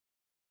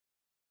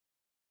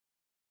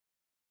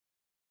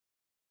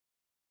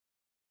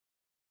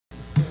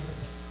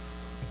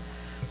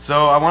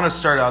So I want to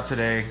start out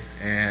today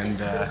and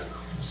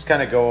just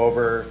kind of go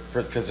over,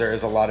 because there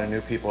is a lot of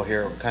new people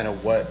here, kind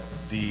of what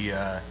the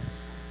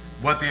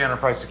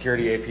Enterprise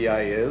Security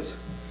API is.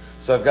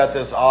 So I've got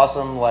this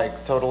awesome,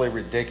 like totally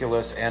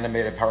ridiculous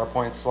animated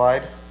PowerPoint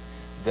slide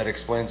that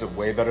explains it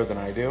way better than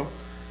I do.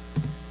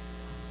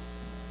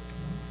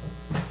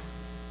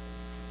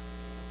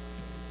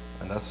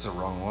 And that's the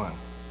wrong one.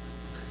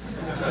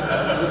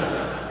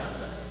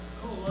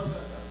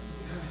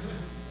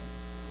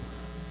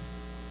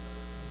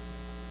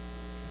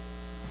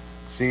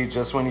 See,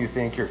 just when you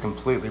think you're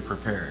completely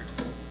prepared.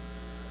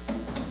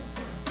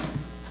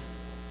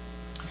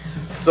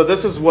 So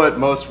this is what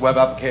most web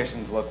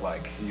applications look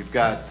like. You've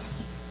got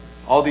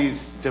all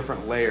these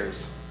different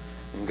layers.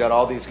 You've got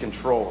all these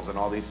controls and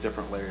all these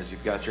different layers.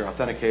 You've got your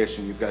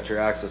authentication, you've got your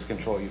access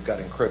control, you've got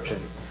encryption,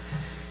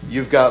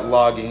 you've got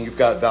logging, you've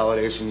got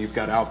validation, you've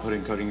got output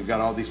encoding, you've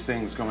got all these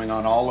things going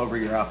on all over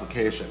your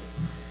application.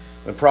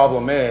 The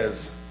problem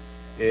is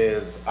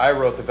I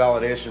wrote the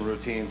validation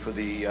routine for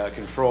the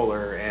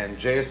controller, and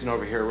Jason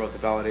over here wrote the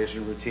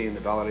validation routine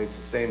that validates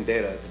the same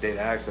data at the data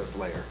access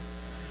layer.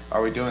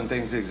 Are we doing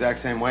things the exact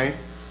same way?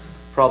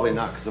 Probably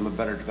not, because I'm a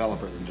better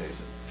developer than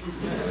Jason.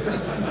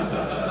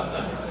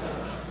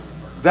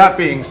 That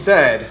being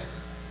said,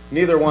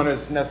 neither one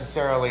is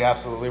necessarily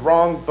absolutely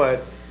wrong,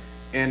 but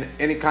in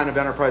any kind of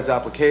enterprise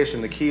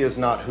application, the key is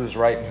not who's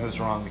right and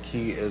who's wrong. The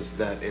key is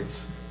that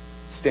it's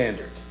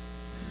standard.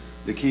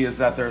 The key is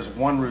that there's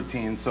one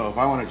routine, so if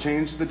I want to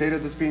change the data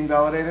that's being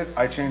validated,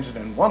 I change it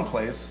in one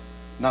place,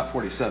 not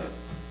 47.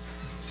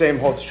 Same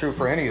holds true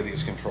for any of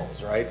these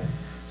controls, right?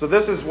 So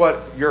this is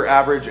what your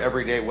average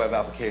everyday web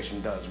application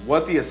does.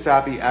 What the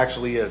ESAPI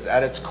actually is,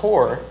 at its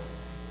core,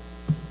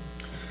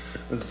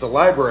 this is a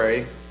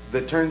library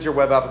that turns your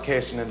web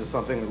application into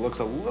something that looks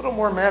a little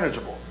more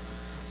manageable.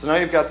 So now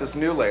you've got this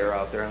new layer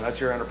out there, and that's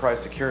your Enterprise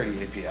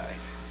Security API.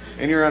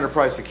 In your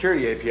Enterprise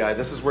Security API,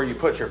 this is where you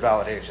put your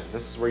validation.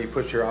 This is where you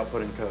put your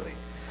output encoding.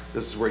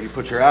 This is where you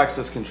put your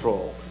access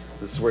control.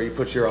 This is where you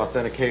put your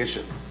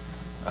authentication,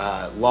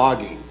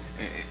 logging,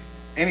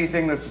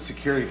 anything that's a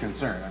security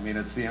concern. I mean,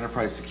 it's the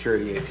Enterprise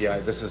Security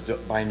API. This is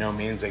by no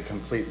means a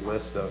complete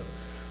list of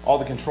all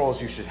the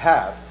controls you should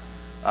have,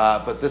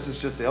 but this is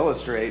just to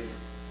illustrate.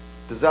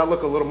 Does that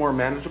look a little more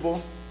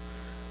manageable?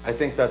 I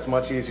think that's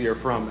much easier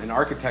from an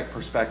architect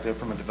perspective,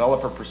 from a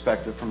developer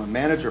perspective, from a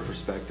manager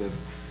perspective,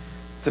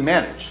 to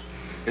manage.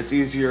 It's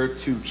easier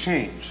to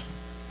change.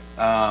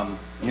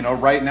 You know,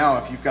 right now,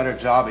 if you've got a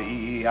Java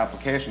EE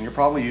application, you're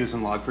probably using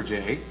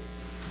Log4j,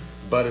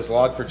 but is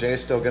Log4j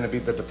still going to be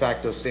the de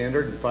facto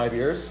standard in 5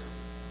 years?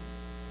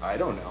 I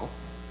don't know.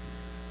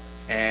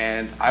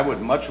 And I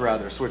would much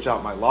rather switch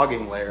out my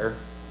logging layer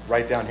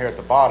right down here at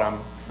the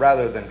bottom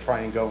rather than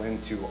try and go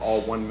into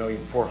all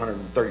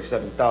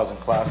 1,437,000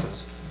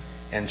 classes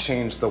and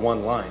change the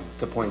one line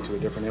to point to a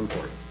different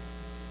import.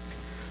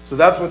 So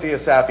that's what the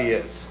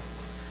ESAPI is.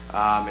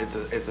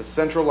 It's a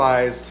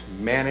centralized,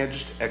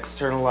 managed,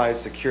 externalized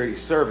security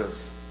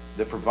service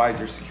that provides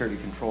your security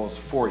controls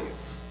for you.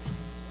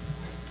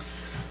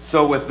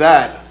 So with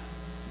that,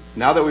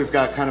 now that we've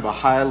got kind of a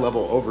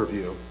high-level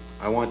overview,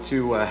 I want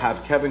to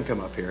have Kevin come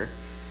up here.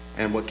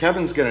 And what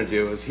Kevin's going to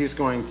do is he's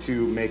going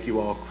to make you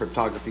all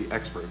cryptography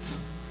experts.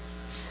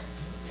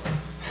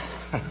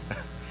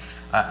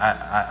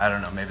 I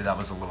don't know, maybe that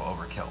was a little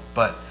overkill.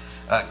 But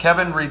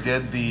Kevin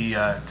redid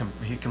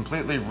he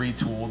completely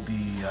retooled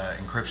the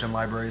encryption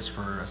libraries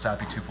for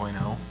ESAPI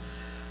 2.0.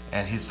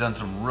 And he's done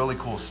some really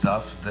cool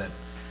stuff that,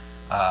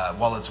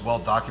 while it's well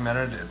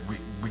documented,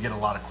 we get a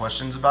lot of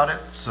questions about it.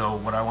 So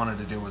what I wanted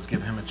to do was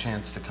give him a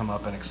chance to come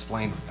up and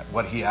explain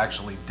what he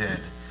actually did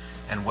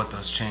and what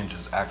those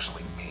changes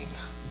actually mean.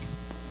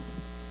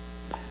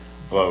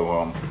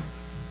 Hello,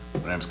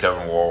 my name's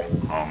Kevin Wall.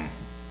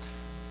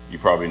 You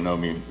probably know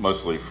me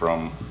mostly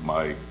from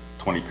my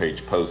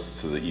 20-page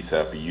posts to the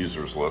ESAPI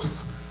users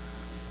list.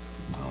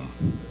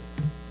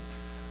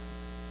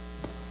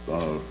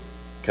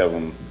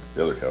 Kevin,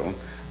 the other Kevin,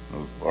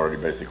 has already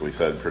basically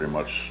said pretty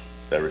much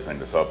everything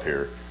that's up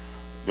here.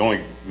 The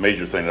only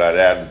major thing that I'd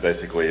add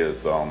basically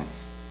is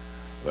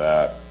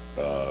that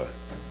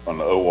on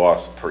the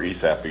OWASP for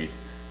ESAPI,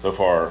 so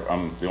far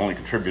I'm the only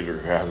contributor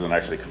who hasn't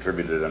actually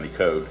contributed any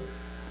code.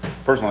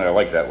 Personally, I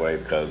like that way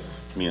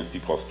because me and C++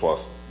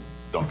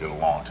 don't get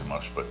along too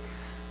much, but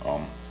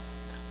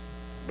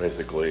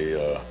basically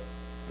the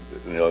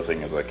other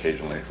thing is I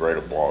occasionally write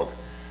a blog.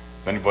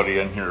 Has anybody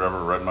in here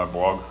ever read my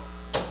blog?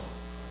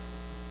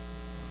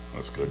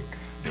 That's good.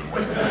 You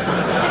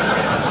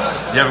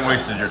haven't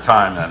wasted your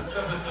time then.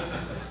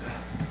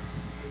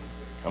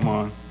 Come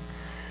on.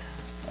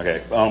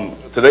 Okay,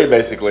 today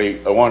basically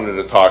I wanted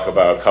to talk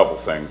about a couple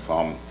things.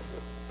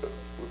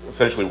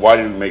 Essentially, why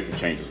did we make the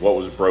changes? What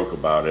was broke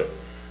about it?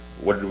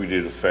 What did we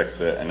do to fix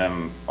it? And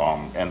then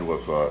end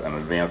with an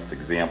advanced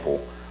example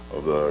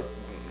of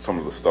some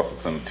of the stuff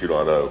that's in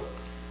 2.0.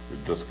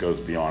 It just goes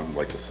beyond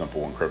like the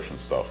simple encryption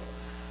stuff.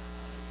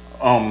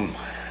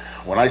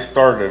 When I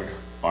started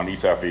on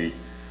ESAPI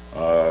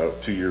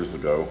 2 years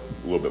ago,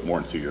 a little bit more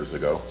than 2 years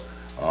ago,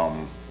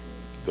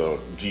 the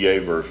GA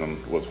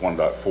version was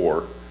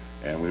 1.4,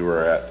 and we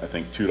were at, I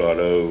think,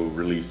 2.0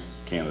 release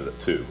candidate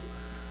 2.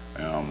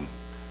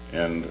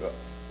 And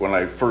when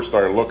I first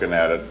started looking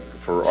at it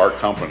for our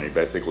company,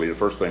 basically the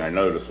first thing I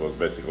noticed was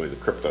basically the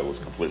crypto was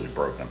completely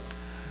broken.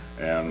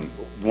 And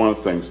one of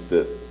the things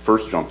that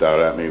first jumped out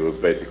at me was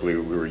basically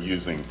we were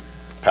using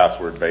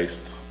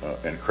password-based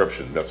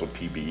encryption. That's what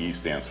PBE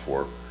stands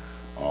for.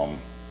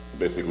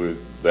 Basically,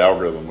 the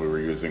algorithm we were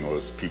using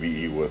was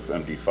PBE with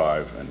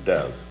MD5 and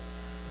DES.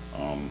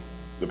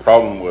 The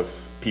problem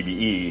with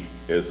PBE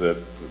is that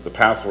the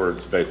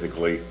passwords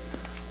basically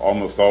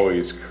almost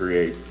always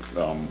create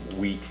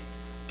weak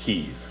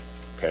keys.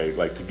 Okay,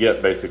 like to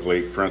get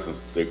basically, for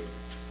instance,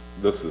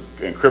 this is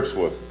encrypts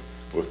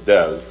with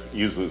DES,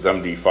 uses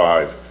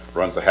MD5,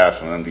 runs a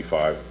hash on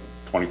MD5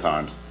 20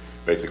 times,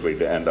 basically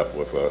to end up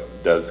with a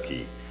DES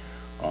key.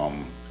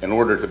 In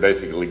order to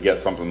basically get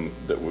something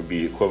that would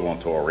be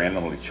equivalent to a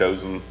randomly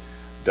chosen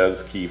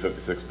DES key,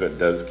 56-bit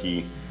DES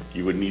key,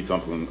 you would need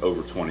something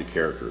over 20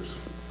 characters,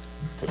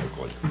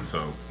 typically.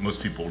 So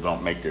most people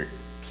don't make their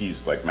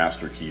keys like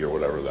master key or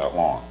whatever that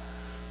long.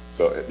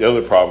 So the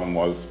other problem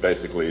was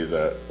basically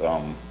that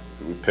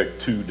we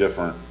picked two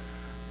different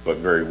but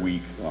very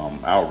weak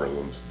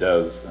algorithms,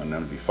 DES and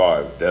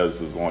MD5.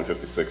 DES is only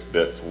 56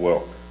 bits,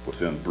 well,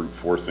 within brute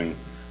forcing.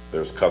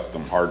 There's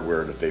custom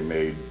hardware that they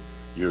made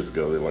years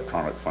ago. The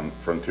Electronic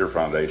Frontier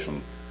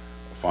Foundation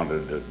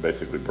funded it,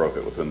 basically broke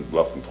it within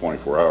less than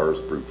 24 hours,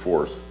 brute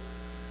force.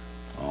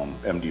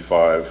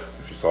 MD5,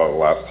 if you saw the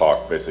last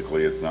talk,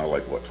 basically it's now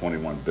like, what,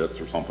 21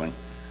 bits or something.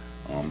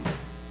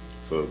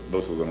 So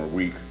both of them are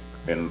weak.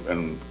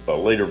 In a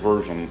later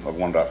version of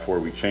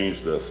 1.4, we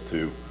changed this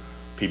to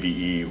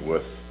PBE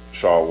with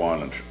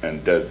SHA-1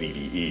 and DES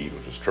EDE,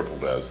 which is triple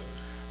DES.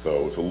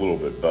 So it's a little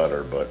bit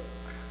better, but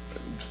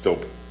still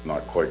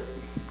not quite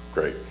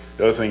great.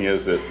 The other thing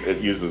is that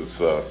it uses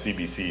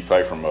CBC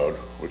cipher mode,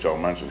 which I'll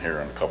mention here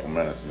in a couple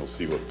minutes, and you'll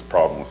see what the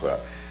problem with that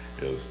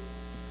is.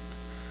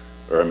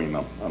 Or I mean,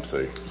 I'm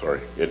sorry.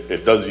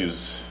 It does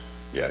use,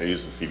 yeah, it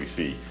uses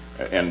CBC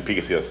and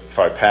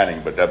PKCS5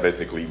 padding, but that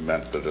basically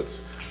meant that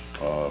it's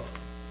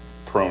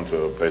prone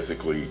to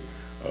basically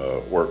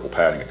Oracle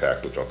padding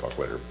attacks, which I'll talk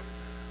later.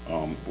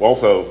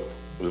 Also,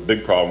 the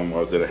big problem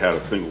was that it had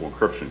a single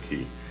encryption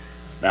key.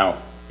 Now,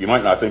 you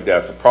might not think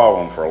that's a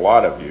problem for a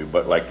lot of you,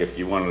 but like if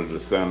you wanted to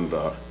send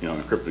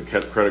encrypted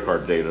credit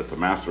card data to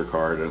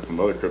MasterCard and some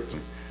other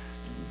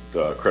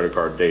encrypted credit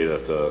card data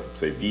to,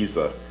 say,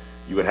 Visa,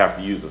 you would have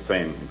to use the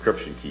same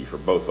encryption key for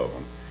both of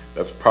them.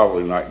 That's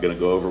probably not going to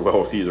go over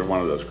well with either one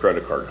of those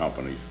credit card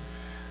companies.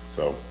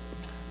 So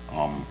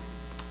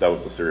that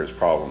was a serious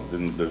problem.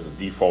 Then there's a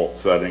default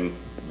setting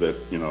that,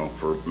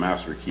 for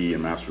master key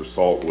and master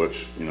salt,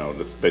 which,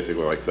 that's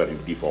basically like setting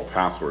default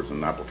passwords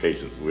in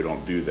applications. We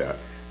don't do that.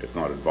 It's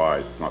not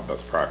advised. It's not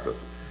best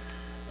practice.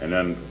 And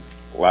then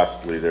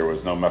lastly, there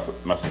was no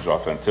message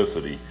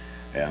authenticity,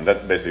 and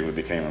that basically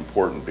became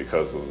important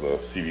because of the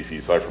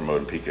CBC cipher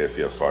mode and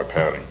PKCS5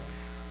 padding.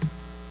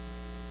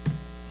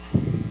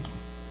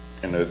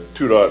 In the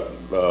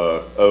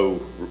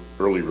 2.0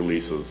 early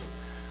releases,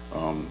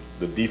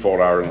 the default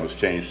algorithm was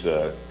changed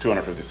to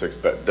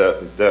 256-bit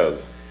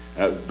DES,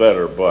 and that's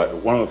better, but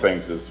one of the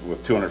things is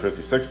with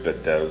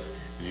 256-bit DES is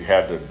you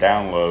had to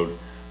download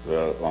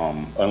the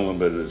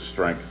unlimited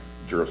strength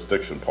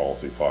jurisdiction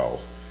policy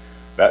files.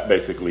 That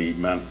basically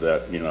meant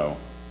that,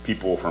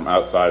 people from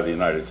outside the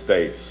United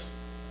States,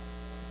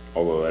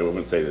 although I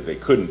wouldn't say that they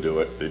couldn't do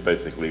it, they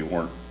basically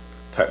weren't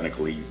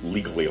technically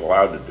legally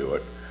allowed to do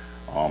it.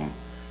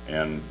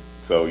 And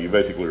so you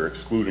basically are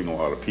excluding a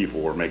lot of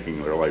people or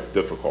making their life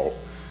difficult.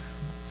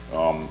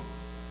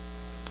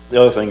 The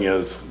other thing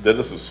is that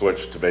this is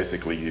switched to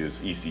basically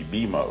use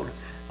ECB mode.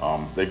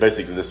 They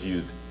basically just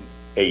used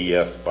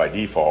AES by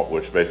default,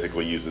 which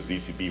basically uses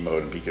ECB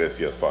mode and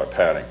PKCS5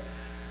 padding.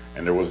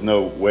 And there was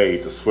no way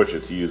to switch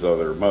it to use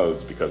other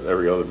modes because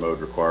every other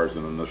mode requires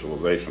an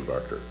initialization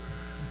vector.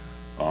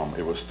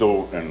 It was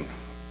still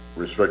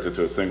restricted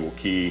to a single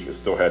key. It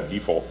still had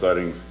default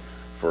settings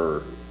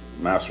for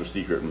master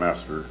secret and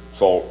master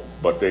salt,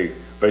 but they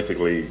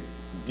basically,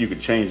 you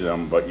could change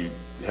them, but you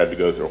had to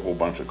go through a whole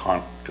bunch of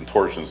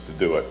contortions to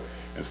do it,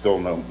 and still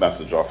no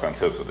message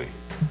authenticity.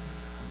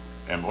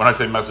 And when I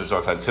say message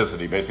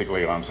authenticity,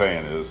 basically what I'm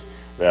saying is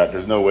that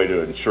there's no way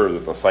to ensure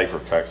that the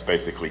ciphertext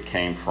basically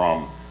came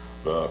from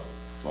the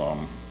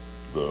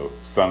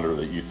sender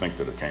that you think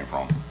that it came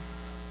from.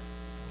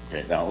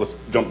 Okay, now let's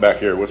jump back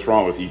here. What's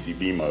wrong with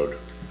ECB mode?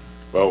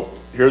 Well,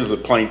 here's the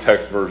plain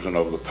text version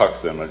of the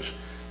tux image,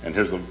 and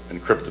here's an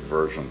encrypted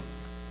version.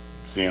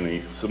 See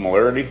any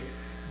similarity?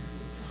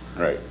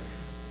 Right.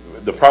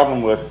 The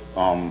problem with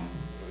the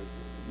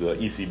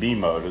ECB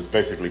mode is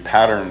basically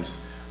patterns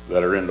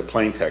that are in the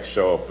plain text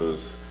show up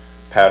as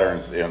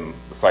patterns in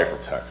the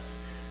ciphertext.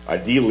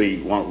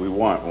 Ideally, what we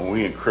want when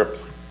we encrypt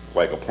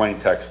like a plain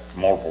text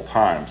multiple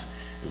times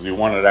is we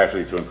want it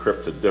actually to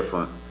encrypt to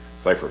different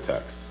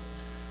ciphertexts.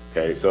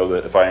 Okay, so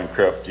that if I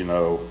encrypt,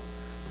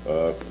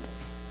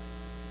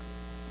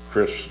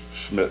 Chris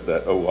Schmidt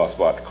at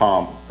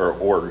OWASP.com or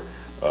org,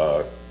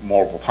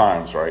 multiple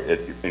times, right?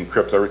 It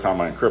encrypts every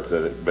time I encrypt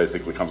it. It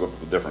basically comes up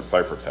with a different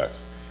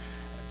ciphertext,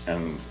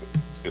 and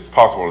it's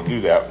possible to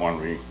do that when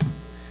we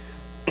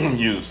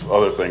use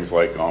other things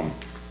like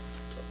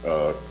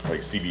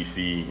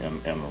CBC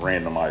and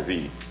random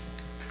IV.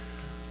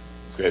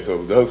 Okay,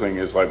 so the other thing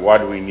is, like, why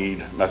do we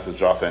need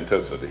message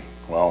authenticity?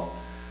 Well,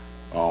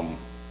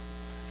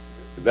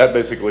 that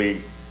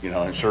basically,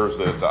 ensures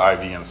that the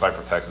IV and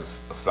ciphertext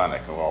is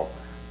authentic. Well,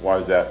 why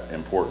is that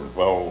important?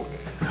 Well,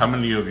 how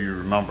many of you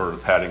remember the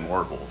padding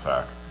Oracle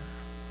attack?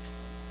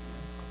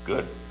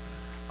 Good.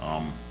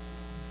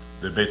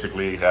 They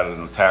basically had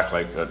an attack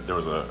like, there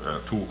was a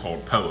tool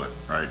called Poet,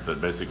 right, that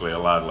basically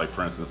allowed, like,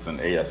 for instance, in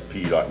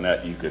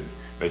ASP.NET, you could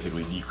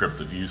basically decrypt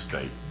the view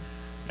state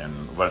and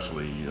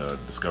eventually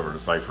discover the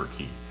cipher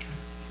key.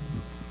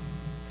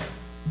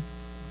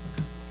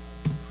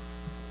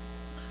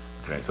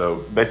 Okay,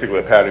 so basically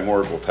a padding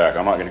Oracle attack,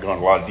 I'm not going to go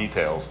into a lot of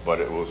details,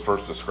 but it was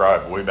first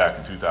described way back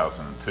in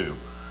 2002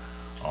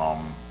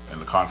 in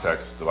the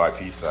context of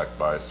IPsec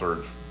by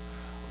Serge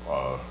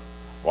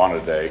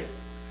Vonade,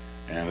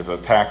 and it's an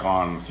attack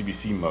on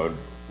CBC mode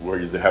where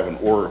you have an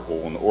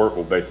oracle, and the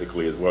oracle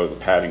basically is whether the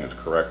padding is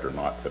correct or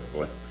not,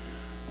 typically.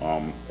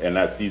 And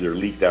that's either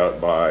leaked out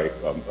by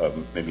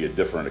maybe a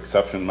different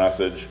exception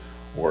message,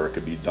 or it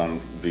could be done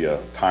via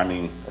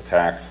timing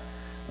attacks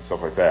and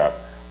stuff like that.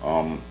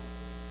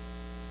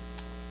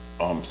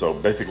 So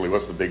basically,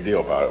 what's the big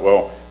deal about it?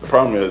 Well, the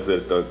problem is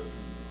that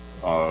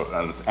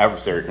an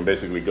adversary can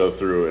basically go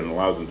through and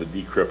allows them to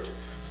decrypt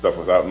stuff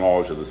without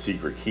knowledge of the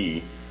secret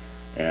key,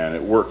 and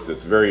it works.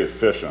 It's very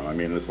efficient. I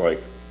mean, it's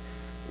like,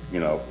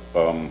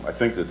 I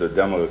think that the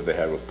demo that they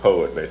had with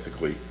Poet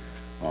basically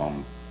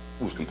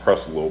was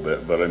compressed a little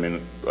bit, but I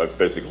mean, I've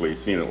basically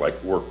seen it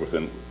like work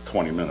within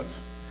 20 minutes,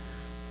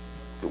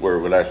 where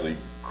it would actually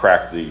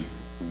crack the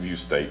view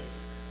state,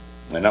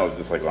 and that was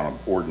just like on an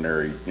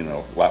ordinary,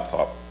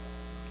 laptop.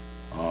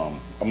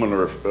 I'm going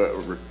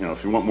to,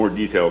 if you want more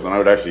details, and I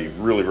would actually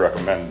really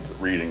recommend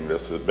reading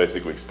this. It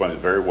basically explains it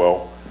very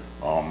well.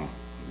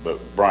 But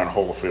Brian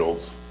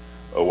Holofield's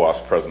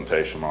OWASP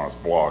presentation on his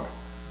blog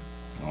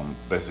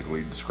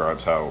basically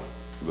describes how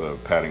the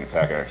padding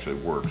attack actually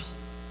works.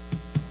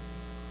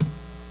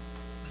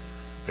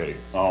 Okay,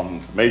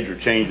 major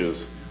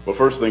changes. Well,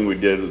 first thing we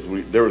did is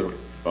there was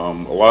a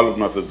lot of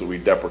methods that we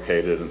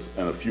deprecated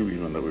and a few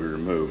even that we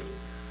removed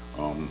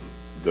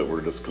that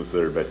were just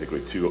considered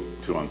basically too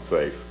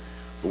unsafe.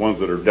 The ones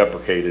that are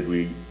deprecated,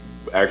 we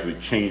actually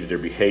changed their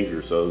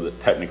behavior so that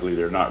technically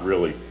they're not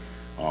really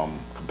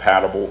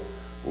compatible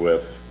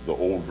with the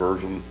old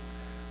version,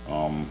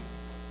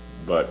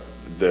 but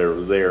they're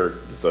there.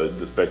 So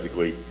this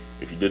basically,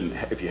 if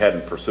you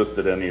hadn't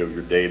persisted any of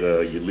your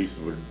data, you at least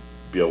would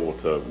be able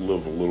to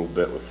live a little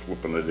bit with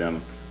flipping it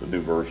in the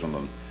new version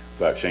and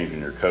without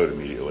changing your code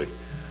immediately.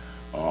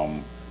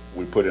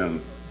 We put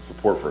in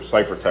support for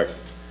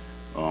ciphertext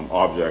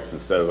objects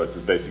instead of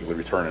just basically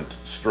returning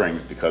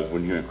strings, because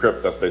when you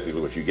encrypt, that's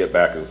basically what you get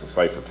back as a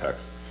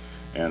ciphertext.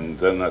 And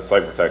then that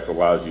ciphertext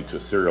allows you to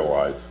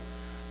serialize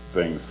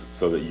things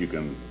so that you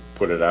can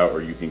put it out,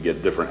 or you can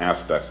get different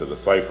aspects of the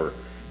cipher.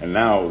 And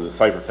now the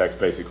ciphertext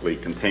basically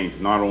contains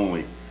not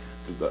only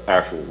the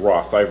actual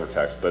raw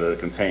ciphertext, but it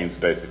contains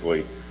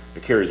basically,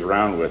 it carries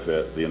around with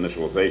it the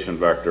initialization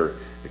vector,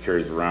 it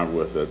carries around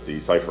with it the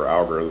cipher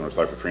algorithm or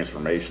cipher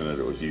transformation that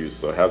it was used.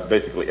 So it has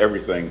basically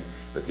everything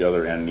that the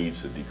other end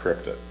needs to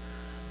decrypt it.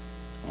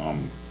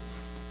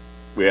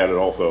 We added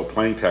also a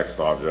plain text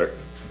object,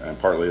 and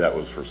partly that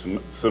was for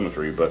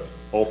symmetry, but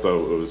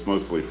also it was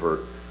mostly for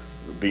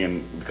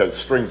because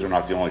strings are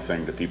not the only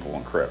thing that people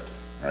encrypt,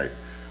 right?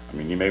 I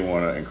mean, you may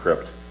want to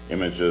encrypt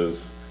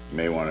images, you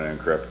may want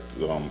to encrypt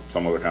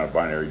some other kind of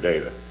binary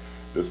data.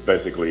 This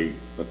basically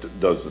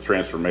does the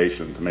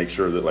transformation to make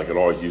sure that, like, it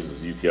always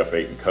uses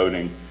UTF-8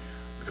 encoding,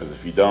 because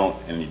if you don't,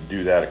 and you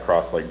do that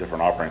across like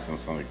different operating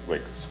systems,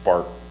 like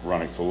Spark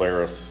running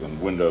Solaris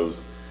and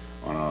Windows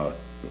on a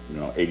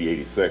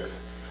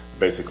 8086,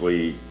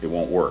 basically it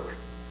won't work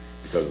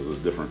because of the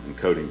different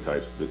encoding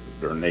types that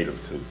are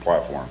native to the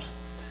platforms.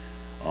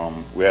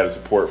 We added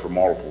support for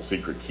multiple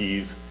secret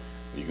keys.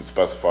 You can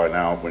specify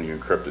now when you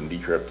encrypt and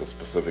decrypt a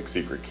specific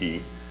secret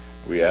key.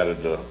 We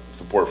added the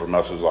support for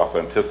message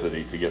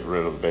authenticity to get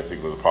rid of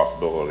basically the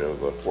possibility of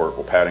the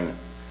Oracle padding,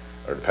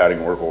 or the padding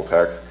Oracle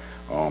attacks.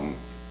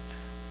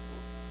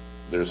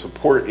 There's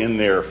support in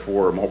there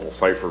for multiple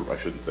cipher, I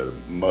shouldn't say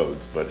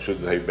modes, but it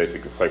should say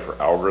basically cipher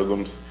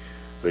algorithms.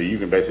 So you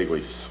can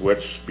basically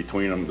switch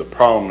between them. The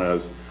problem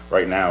is,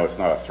 right now it's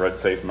not a thread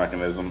safe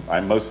mechanism. I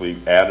mostly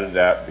added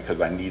that because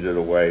I needed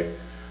a way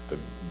to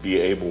be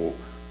able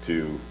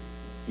to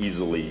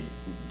easily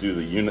do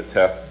the unit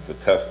tests to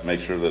test, make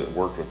sure that it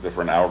worked with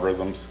different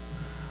algorithms.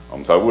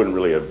 So I wouldn't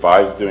really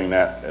advise doing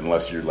that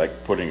unless you're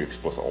like putting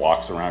explicit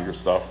locks around your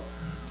stuff.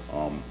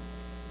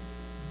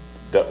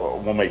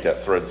 We'll make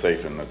that thread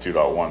safe in the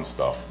 2.1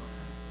 stuff.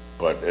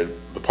 But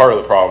the part of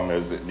the problem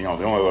is that, the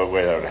only other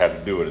way that I would have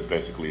to do it is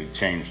basically to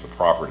change the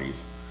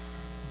properties,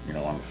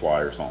 on the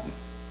fly or something.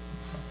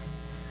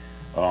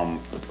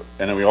 And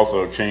then we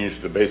also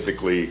changed to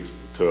basically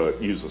to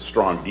use a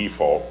strong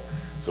default.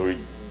 So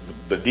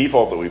the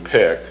default that we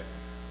picked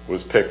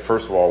was picked,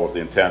 first of all, with the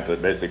intent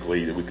that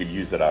basically that we could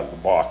use it out of the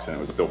box and it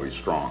would still be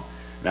strong.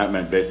 And that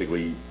meant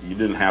basically you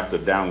didn't have to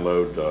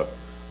download the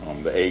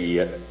AE,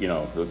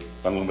 the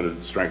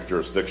unlimited strength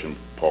jurisdiction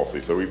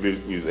policy. So we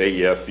use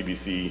AES,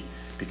 CBC,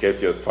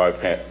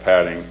 PKCS5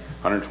 padding,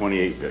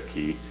 128-bit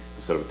key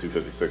instead of a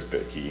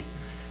 256-bit key,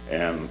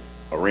 and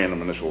a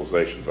random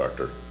initialization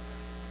vector.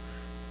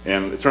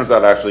 And it turns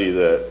out actually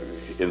that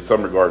in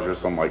some regards there's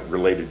some like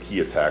related key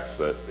attacks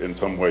that in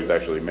some ways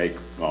actually make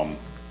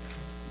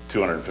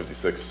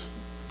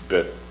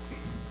 256-bit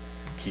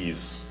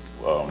keys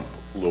a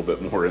little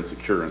bit more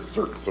insecure in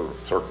certain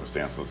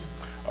circumstances.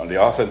 On the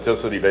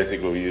authenticity,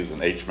 basically we use an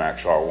HMAC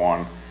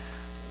SHA-1.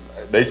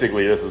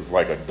 Basically this is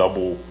like a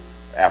double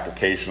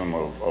application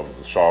of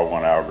the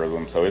SHA-1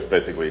 algorithm. So it's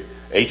basically,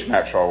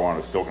 HMAC SHA-1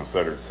 is still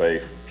considered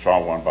safe.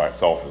 SHA-1 by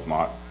itself is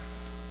not.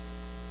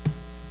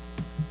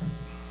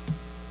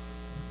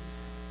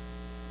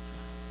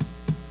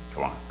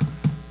 Come on.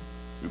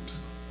 Oops.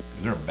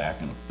 Is there a back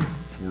and a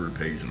forward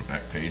page and a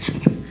back page?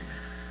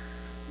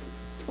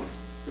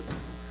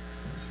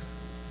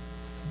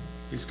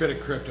 He's good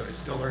at crypto. He's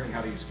still learning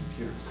how to use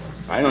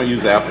computers. I don't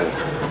use apples.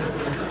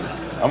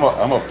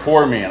 I'm a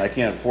poor man. I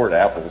can't afford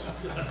apples.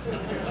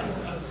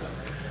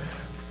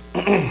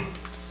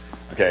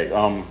 Okay,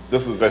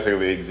 this is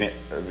basically the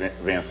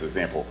advanced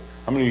example.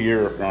 How many of you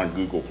are on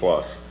Google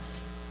Plus?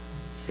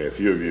 Okay, a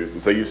few of you.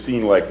 So you've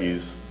seen like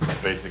these,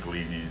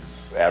 basically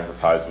these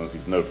advertisements,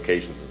 these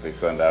notifications that they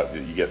send out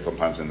that you get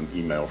sometimes in an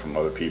email from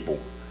other people.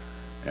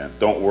 And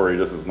don't worry,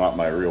 this is not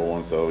my real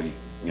one. So you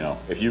know,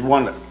 if you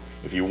want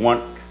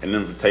an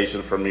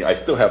invitation from me, I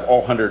still have all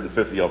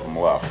 150 of them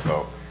left.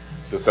 So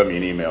just send me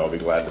an email. I'll be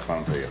glad to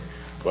send them to you.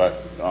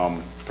 But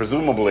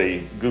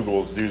presumably,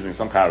 Google's using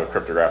some kind of a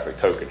cryptographic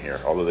token here,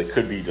 although they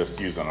could be just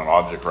using an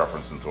object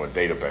reference into a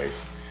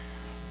database,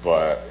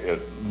 but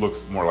it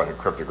looks more like a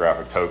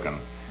cryptographic token.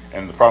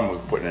 And the problem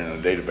with putting it in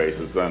a database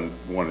is then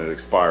when it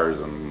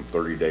expires in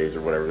 30 days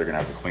or whatever, they're going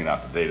to have to clean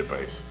out the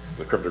database.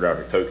 The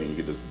cryptographic token, you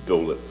could just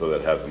build it so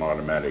that it has an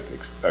automatic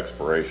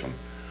expiration.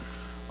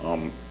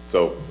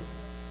 So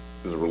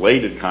as a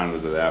related kind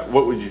of to that,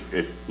 what would you,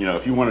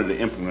 if you wanted to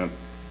implement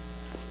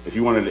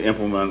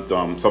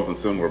something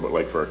similar, but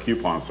like for a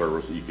coupon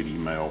service that you could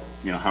email,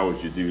 how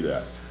would you do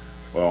that?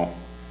 Well,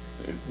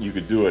 you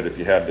could do it if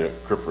you had the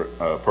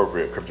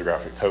appropriate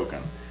cryptographic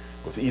token.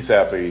 With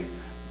ESAPI,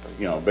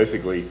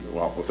 basically,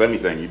 well, with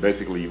anything, you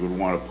would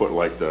want to put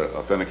like the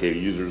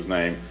authenticated user's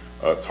name,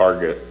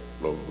 target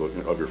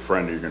of your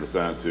friend who you're going to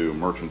send it to,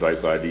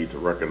 merchandise ID to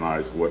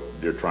recognize what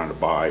they're trying to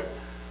buy,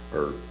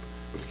 or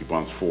what the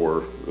coupon's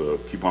for, the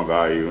coupon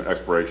value,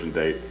 expiration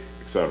date,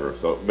 etc.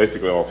 So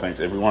basically all things,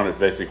 if we wanted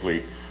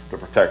basically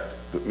to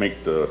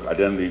make the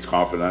identities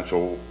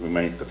confidential, we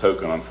make the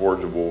token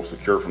unforgeable,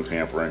 secure from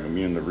tampering,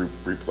 immune to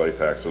replay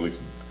attacks, or at least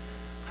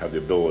have the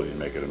ability to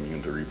make it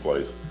immune to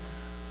replays.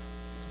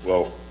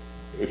 Well,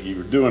 if you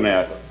were doing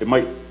that, it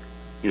might,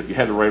 if you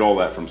had to write all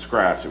that from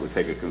scratch, it would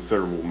take a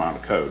considerable amount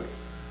of code.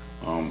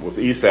 With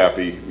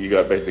ESAPI, you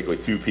got basically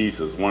two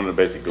pieces. One that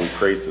basically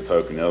creates the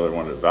token, the other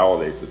one that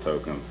validates the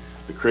token.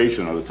 The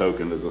creation of the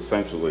token is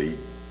essentially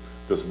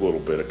just a little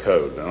bit of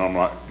code. And I'm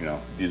not,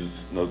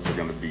 these notes are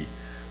going to be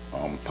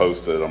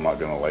posted. I'm not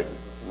going to like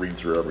read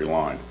through every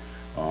line.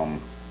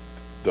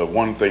 The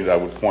one thing that I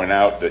would point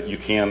out that you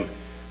can,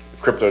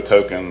 crypto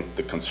token,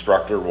 the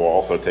constructor will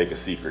also take a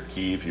secret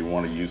key if you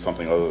want to use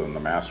something other than the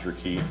master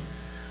key.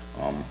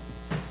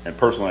 And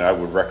personally, I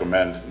would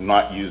recommend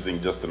not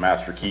using just the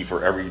master key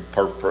for every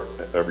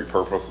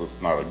purpose.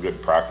 It's not a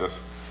good practice.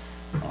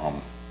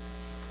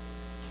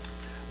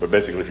 But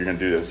basically, if you're going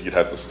to do this, you'd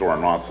have to store a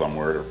knot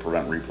somewhere to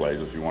prevent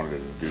replays if you wanted to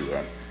do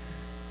that.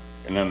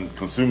 And then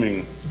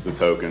consuming the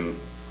token,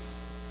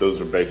 those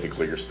are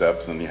basically your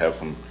steps, and you have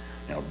some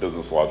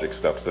business logic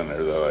steps in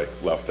there that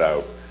I left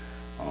out.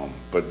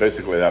 But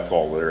basically, that's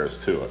all there is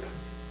to it.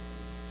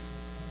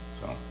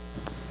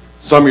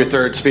 So I'm your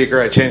third speaker.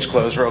 I changed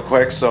clothes real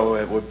quick, so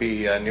it would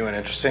be new and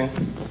interesting.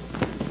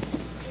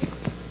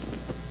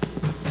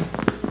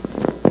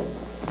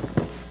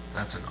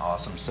 That's an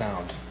awesome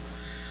sound.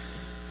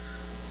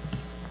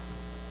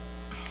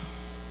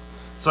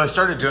 So I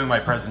started doing my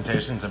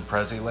presentations in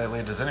Prezi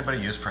lately. Does anybody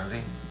use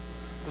Prezi?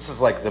 This is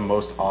like the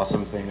most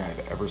awesome thing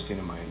I've ever seen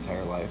in my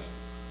entire life.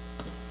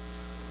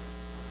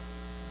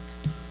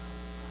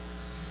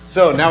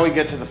 So now we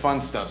get to the fun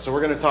stuff. So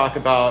we're going to talk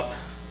about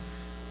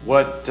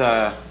what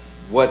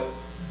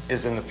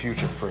is in the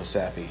future for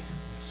ESAPI.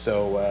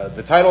 So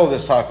the title of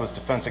this talk was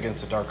Defense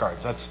Against the Dark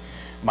Arts. That's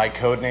my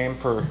code name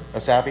for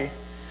ESAPI.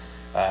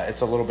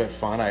 It's a little bit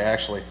fun. I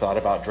actually thought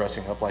about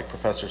dressing up like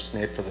Professor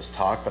Snape for this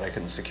talk, but I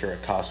couldn't secure a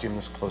costume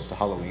this close to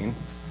Halloween.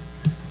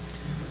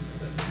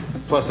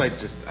 Plus, I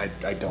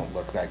don't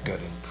look that good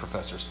in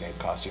Professor Snape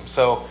costume.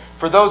 So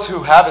for those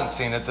who haven't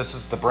seen it, this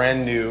is the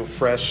brand new,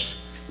 fresh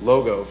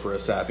logo for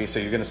ESAPI. So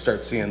you're going to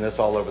start seeing this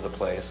all over the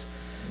place.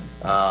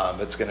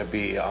 It's going to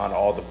be on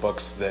all the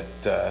books that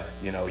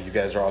you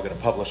guys are all going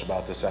to publish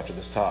about this after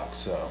this talk.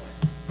 So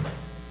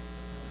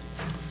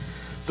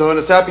So in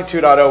ESAPI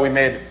 2.0, we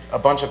made a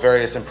bunch of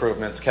various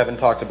improvements. Kevin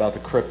talked about the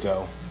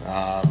crypto.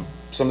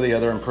 Some of the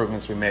other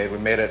improvements we made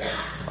it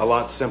a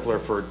lot simpler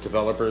for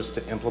developers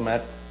to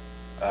implement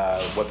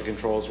what the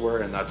controls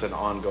were, and that's an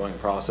ongoing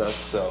process.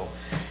 So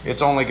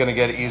it's only going to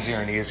get easier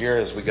and easier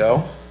as we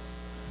go.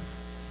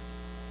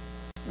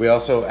 We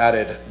also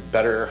added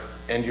better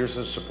end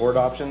user support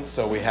options.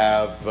 So we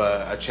have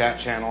a chat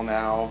channel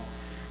now.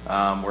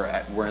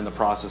 We're in the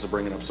process of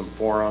bringing up some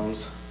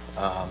forums.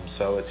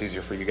 So it's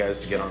easier for you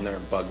guys to get on there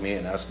and bug me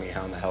and ask me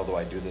how in the hell do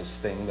I do this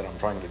thing that I'm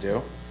trying to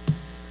do.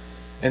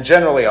 And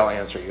generally I'll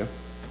answer you.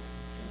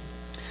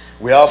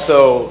 We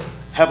also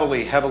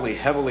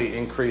heavily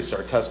increased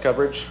our test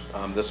coverage.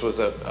 This was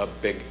a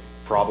big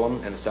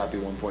problem in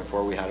ESAPI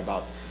 1.4. We had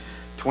about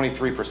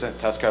 23%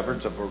 test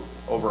coverage of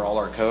overall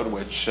our code,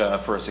 which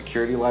for a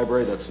security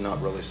library, that's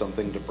not really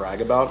something to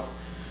brag about.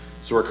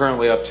 So we're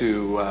currently up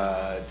to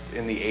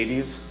in the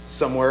 80s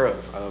somewhere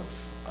of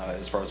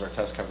as far as our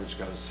test coverage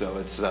goes. So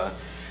it's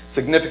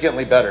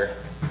significantly better.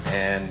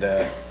 And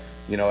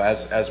you know,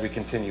 as we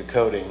continue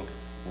coding,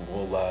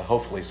 we'll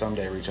hopefully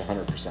someday reach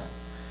 100%.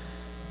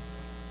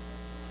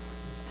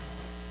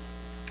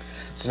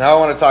 So now I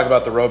want to talk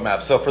about the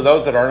roadmap. So for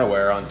those that aren't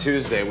aware, on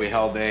Tuesday we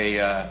held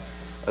a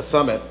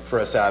summit for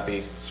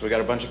ESAPI. So we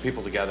got a bunch of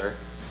people together,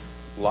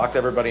 locked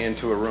everybody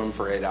into a room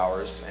for 8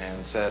 hours,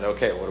 and said,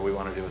 okay, what do we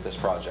want to do with this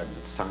project?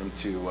 It's time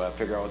to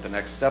figure out what the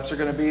next steps are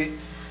going to be.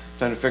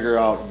 Time to figure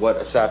out what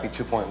ESAPI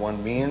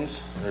 2.1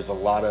 means. There's a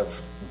lot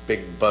of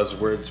big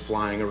buzzwords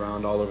flying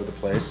around all over the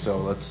place. So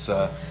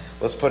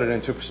let's put it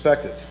into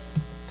perspective.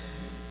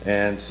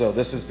 And so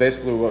this is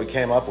basically what we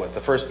came up with.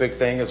 The first big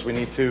thing is we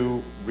need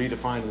to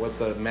redefine what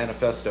the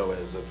manifesto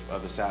is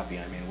of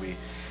ESAPI. I mean,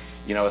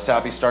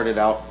 ESAPI started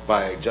out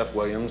by Jeff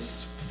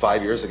Williams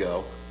 5 years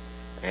ago,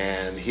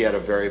 and he had a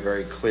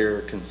very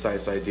clear,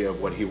 concise idea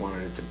of what he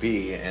wanted it to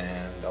be,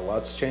 and a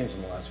lot's changed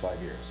in the last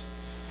 5 years.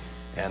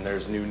 And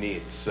there's new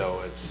needs.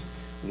 So it's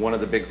one of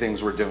the big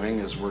things we're doing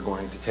is we're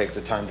going to take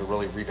the time to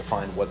really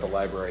redefine what the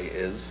library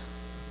is,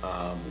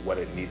 what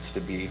it needs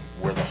to be,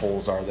 where the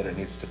holes are that it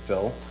needs to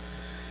fill.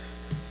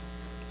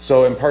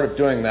 So in part of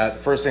doing that, the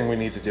first thing we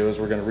need to do is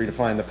we're going to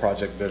redefine the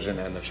project vision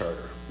and the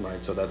charter,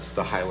 right? So that's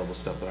the high level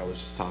stuff that I was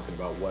just talking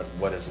about.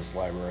 What is this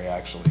library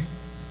actually?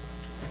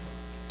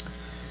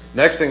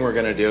 Next thing we're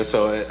going to do,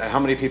 so how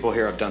many people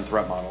here have done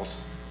threat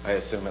models? I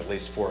assume at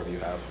least 4 of you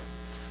have.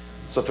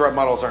 So threat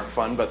models aren't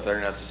fun, but they're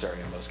necessary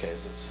in most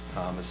cases.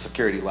 A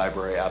security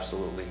library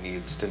absolutely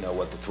needs to know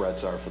what the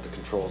threats are for the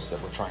controls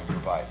that we're trying to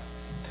provide.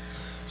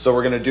 So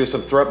we're going to do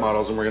some threat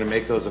models, and we're going to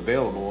make those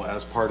available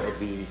as part of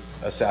the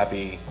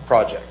ESAPI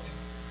project.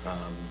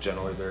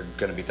 Generally, they're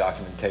going to be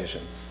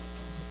documentation.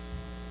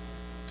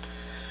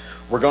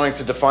 We're going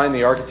to define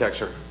the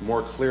architecture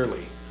more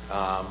clearly.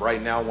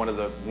 Right now, one of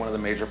the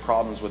major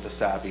problems with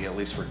ESAPI, at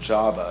least for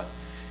Java,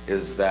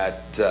 is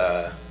that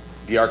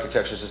the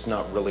architecture is just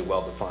not really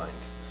well defined.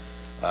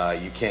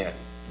 You can't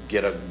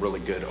get a really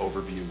good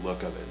overview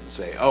look of it and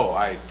say, oh,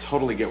 I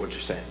totally get what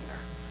you're saying there.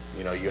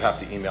 You know, you have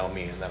to email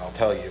me and then I'll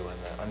tell you,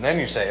 and then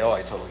you say, oh,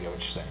 I totally get what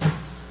you're saying.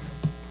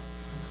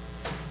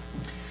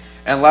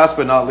 And last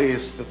but not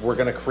least, we're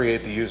going to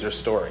create the user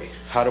story.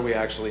 How do we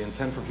actually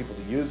intend for people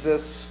to use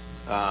this?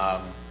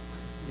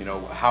 You know,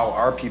 how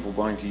are people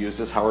going to use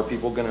this? How are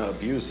people going to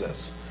abuse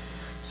this?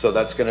 So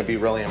that's going to be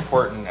really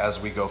important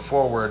as we go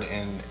forward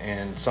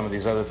in some of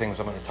these other things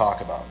I'm going to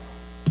talk about.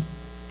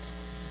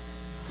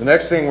 The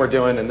next thing we're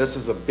doing, and this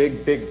is a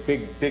big thing,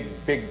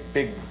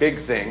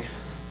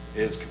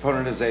 is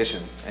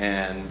componentization.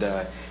 And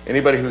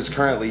anybody who's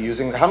currently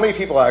using, how many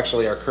people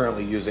actually are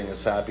currently using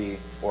ESAPI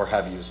or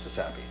have used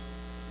ESAPI?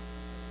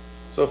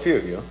 So a few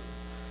of you.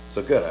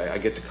 So good, I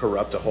get to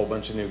corrupt a whole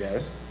bunch of new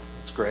guys.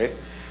 It's great.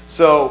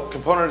 So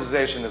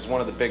componentization is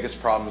one of the biggest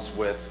problems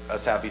with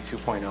ESAPI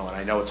 2.0, and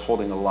I know it's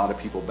holding a lot of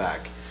people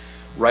back.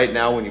 Right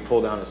now, when you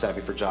pull down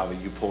ESAPI for Java,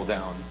 you pull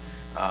down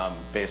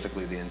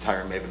basically the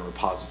entire Maven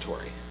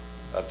repository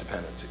of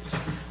dependencies,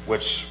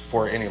 which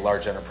for any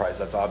large enterprise,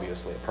 that's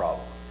obviously a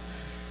problem.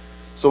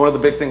 So one of the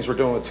big things we're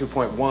doing with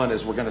 2.1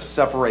 is we're going to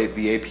separate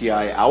the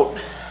API out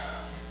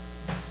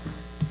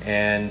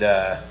and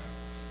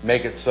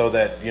make it so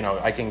that, you know,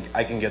 I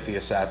can get the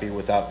ESAPI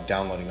without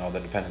downloading all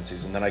the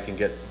dependencies, and then I can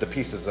get the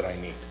pieces that I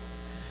need.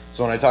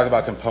 So when I talk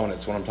about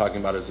components, what I'm talking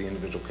about is the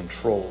individual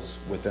controls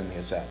within the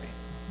ESAPI.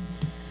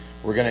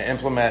 We're going to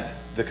implement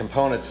the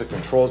components, the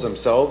controls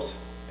themselves,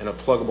 in a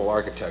pluggable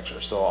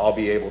architecture. So I'll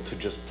be able to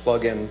just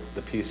plug in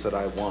the piece that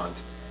I want,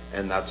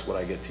 and that's what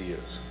I get to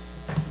use.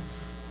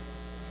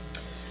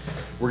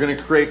 We're going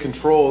to create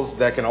controls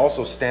that can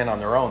also stand on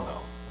their own, though.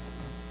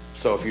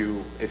 So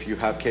if you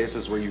have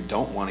cases where you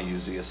don't want to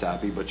use the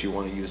ESAPI, but you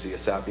want to use the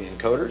ESAPI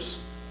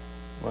encoders,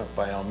 well,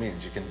 by all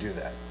means, you can do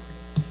that.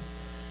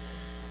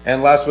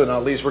 And last but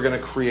not least, we're going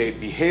to create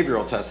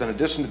behavioral tests. In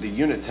addition to the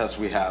unit tests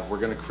we have, we're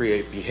going to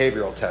create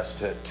behavioral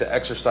tests to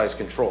exercise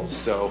controls.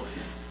 So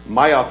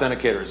my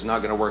authenticator is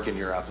not going to work in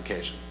your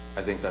application.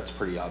 I think that's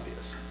pretty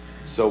obvious.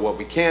 So what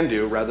we can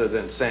do, rather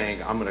than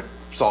saying, I'm going to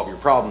solve your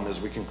problem, is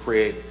we can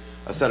create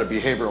a set of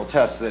behavioral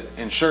tests that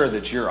ensure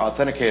that your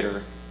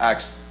authenticator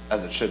acts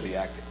as it should be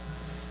acting.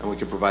 And we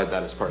can provide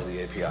that as part of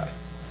the API.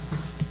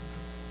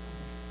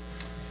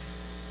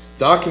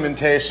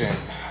 Documentation.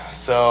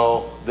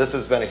 So this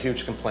has been a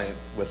huge complaint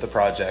with the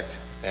project,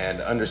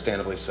 and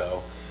understandably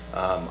so.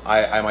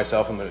 I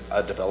myself am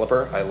a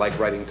developer. I like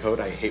writing code.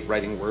 I hate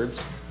writing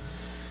words.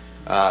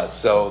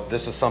 So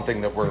this is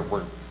something that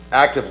we're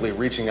actively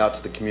reaching out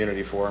to the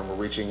community for, and we're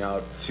reaching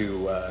out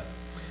to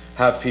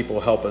have people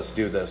help us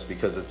do this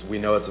because we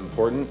know it's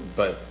important,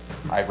 but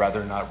I'd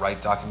rather not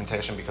write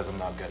documentation because I'm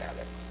not good at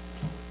it.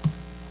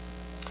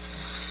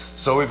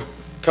 So we've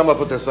come up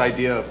with this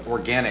idea of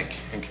organic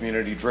and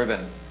community-driven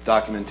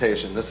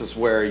documentation. This is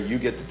where you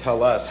get to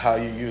tell us how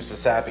you use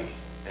ESAPI,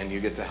 and you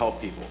get to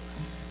help people.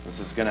 This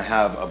is going to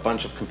have a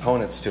bunch of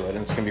components to it, and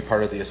it's going to be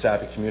part of the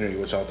ESAPI community,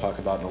 which I'll talk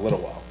about in a little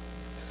while.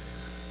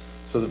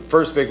 So the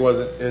first big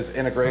is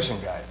integration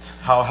guides.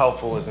 How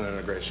helpful is an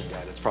integration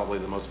guide? It's probably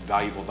the most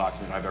valuable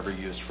document I've ever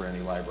used for any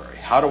library.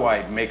 How do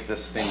I make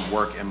this thing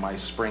work in my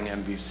Spring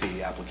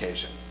MVC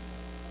application?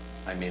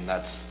 I mean,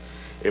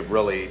 it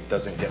really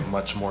doesn't get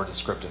much more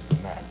descriptive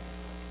than that.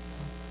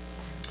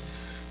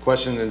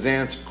 Questions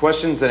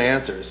and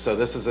answers. So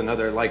this is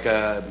another, like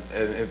a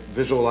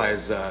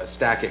visualize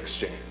Stack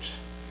Exchange.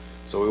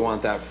 So we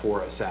want that for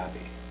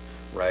ESAPI,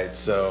 right?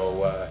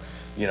 So,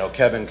 you know,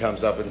 Kevin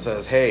comes up and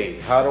says, hey,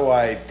 how do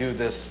I do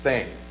this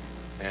thing?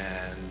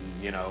 And,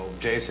 you know,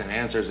 Jason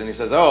answers and he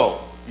says,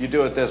 oh, you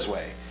do it this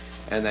way.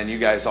 And then you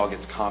guys all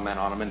get to comment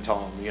on them and tell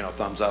them, you know,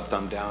 thumbs up,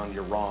 thumb down,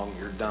 you're wrong,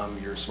 you're dumb,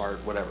 you're smart,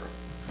 whatever.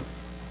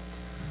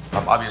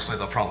 Obviously,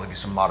 there'll probably be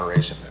some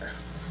moderation there.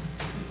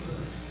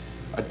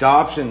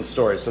 Adoption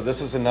stories. So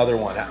this is another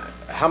one.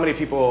 How many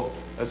people,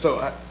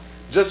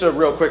 just a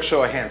real quick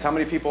show of hands, how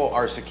many people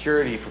are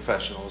security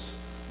professionals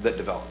that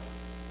develop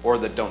or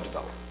that don't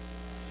develop?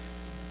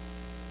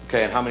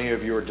 Okay, and how many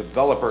of you are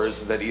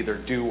developers that either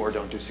do or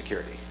don't do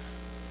security?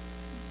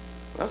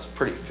 That's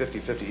pretty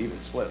 50-50 even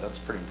split. That's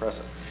pretty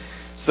impressive.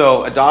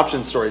 So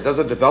adoption stories. As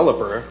a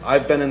developer,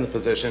 I've been in the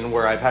position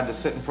where I've had to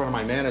sit in front of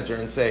my manager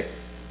and say,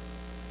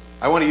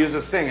 I want to use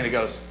this thing. And he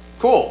goes,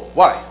 cool,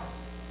 why?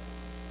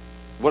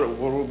 What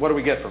do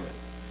we get from it?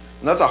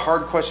 And that's a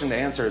hard question to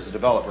answer as a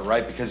developer,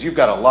 right? Because you've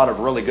got a lot of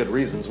really good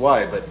reasons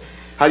why, but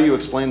how do you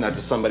explain that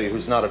to somebody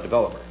who's not a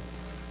developer?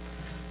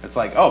 It's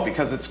like, oh,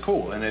 because it's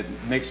cool and it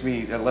lets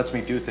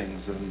me do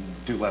things and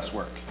do less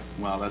work.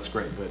 Well, that's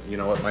great, but you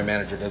know what? My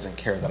manager doesn't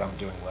care that I'm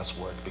doing less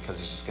work because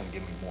he's just going to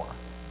give me more.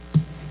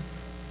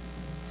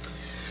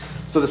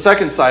 So the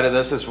second side of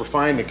this is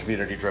refined and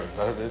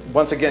community-driven.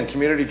 Once again,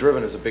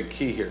 community-driven is a big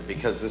key here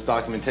because this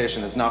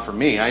documentation is not for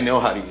me. I know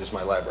how to use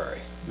my library.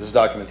 This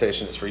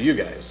documentation is for you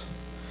guys.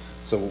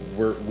 So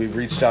we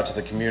reached out to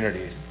the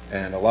community,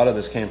 and a lot of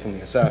this came from the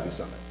ESAPI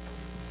Summit.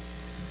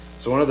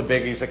 So one of the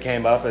biggies that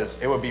came up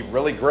is it would be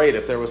really great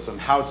if there was some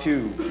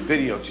how-to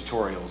video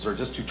tutorials or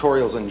just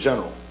tutorials in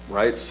general,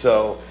 right?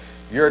 So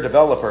you're a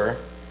developer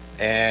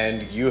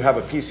and you have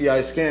a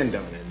PCI scan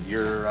done and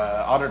your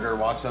auditor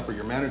walks up or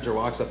your manager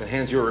walks up and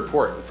hands you a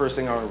report. The first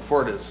thing on the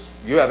report is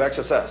you have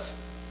XSS.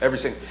 Every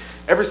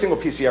single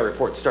PCI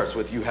report starts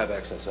with you have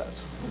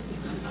XSS.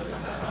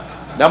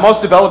 Now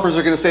most developers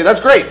are going to say,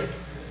 that's great.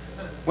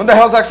 When the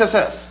hell is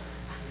XSS?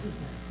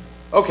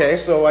 Okay,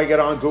 so I get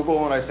on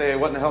Google and I say,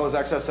 what in the hell is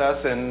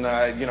XSS?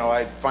 And you know,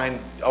 I find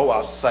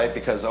OWASP's site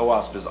because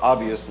OWASP is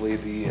obviously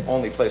the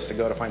only place to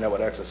go to find out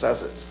what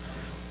XSS is.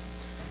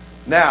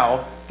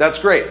 Now, that's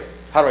great.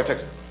 How do I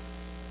fix it?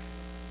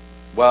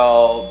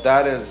 Well,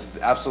 that is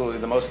absolutely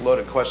the most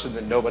loaded question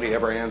that nobody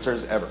ever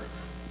answers ever,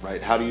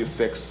 right? How do you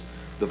fix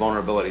the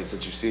vulnerabilities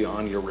that you see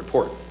on your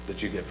report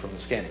that you get from the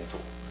scanning tool?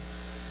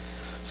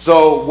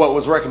 So what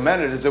was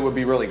recommended is it would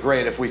be really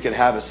great if we could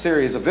have a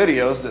series of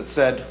videos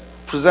that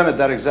presented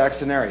that exact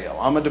scenario.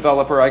 I'm a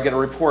developer, I get a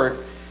report,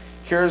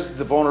 here's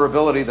the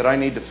vulnerability that I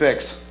need to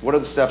fix, what are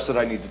the steps that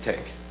I need to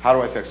take? How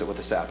do I fix it with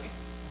ESAPI?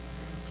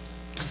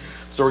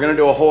 So we're going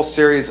to do a whole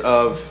series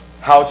of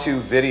how-to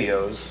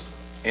videos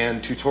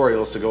and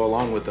tutorials to go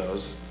along with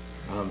those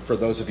for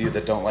those of you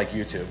that don't like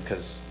YouTube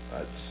because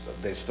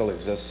they still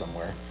exist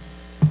somewhere.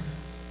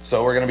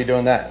 So we're going to be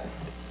doing that.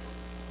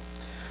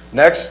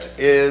 Next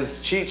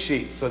is cheat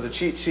sheets. So the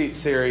cheat sheet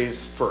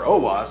series for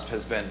OWASP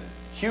has been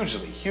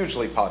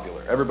hugely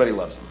popular. Everybody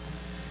loves them.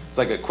 It's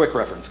like a quick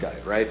reference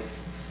guide, right?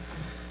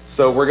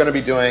 So we're going to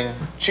be doing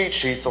cheat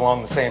sheets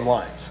along the same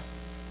lines.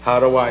 How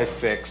do I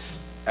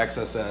fix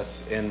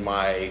XSS in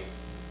my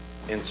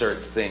insert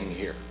thing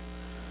here?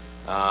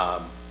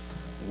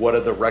 What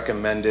are the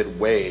recommended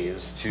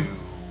ways to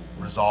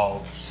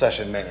resolve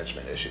session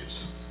management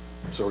issues?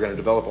 So we're going to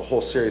develop a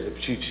whole series of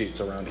cheat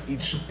sheets around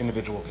each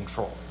individual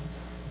control.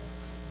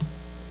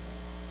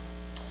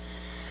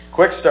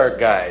 Quick start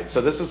guide.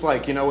 So this is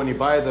like, you know, when you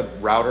buy the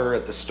router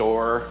at the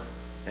store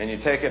and you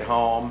take it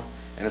home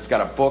and it's got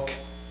a book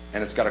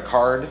and it's got a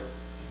card.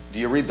 Do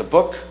you read the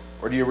book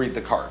or do you read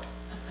the card?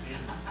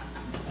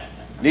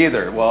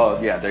 Neither.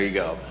 Well, yeah, there you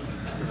go.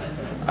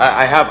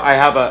 I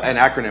have an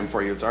acronym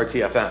for you. It's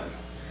RTFM.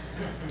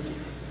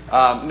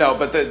 No,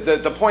 but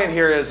the point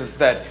here is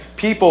that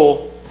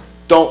people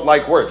don't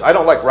like words. I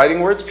don't like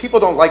writing words. People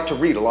don't like to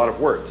read a lot of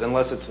words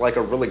unless it's like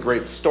a really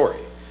great story,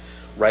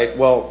 right?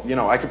 Well, you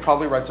know, I could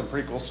probably write some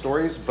pretty cool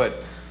stories, but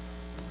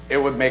it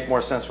would make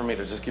more sense for me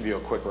to just give you a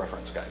quick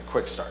reference guide, a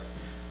quick start.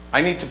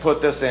 I need to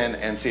put this in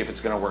and see if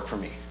it's going to work for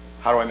me.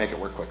 How do I make it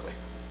work quickly?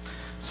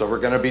 So we're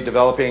going to be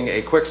developing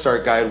a quick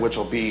start guide, which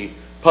will be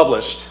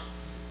published.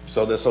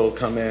 So this will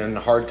come in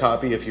hard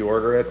copy if you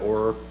order it,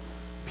 or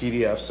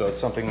PDF, so it's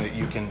something that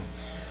you can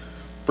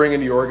bring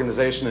into your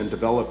organization and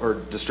develop or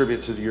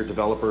distribute to your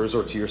developers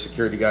or to your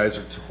security guys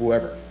or to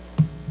whoever.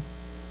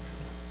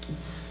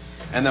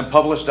 And then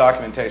publish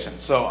documentation.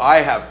 So I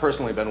have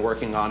personally been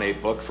working on a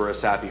book for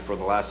ESAPI for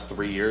the last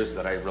 3 years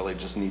that I really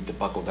just need to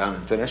buckle down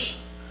and finish.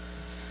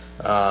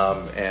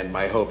 And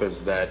my hope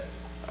is that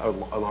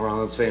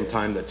around the same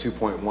time that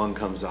 2.1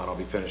 comes out, I'll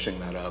be finishing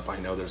that up. I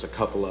know there's a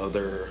couple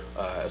other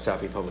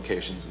ESAPI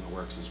publications in the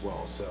works as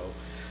well. So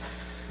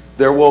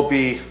there will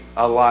be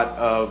a lot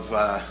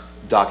of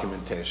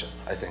documentation.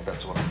 I think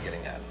that's what I'm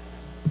getting at.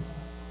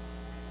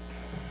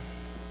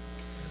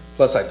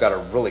 Plus, I've got a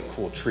really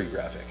cool tree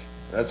graphic.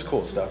 That's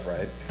cool stuff,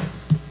 right?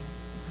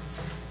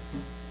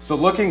 So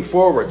looking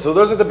forward, so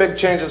those are the big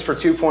changes for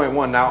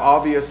 2.1. Now,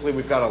 obviously,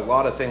 we've got a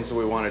lot of things that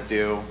we want to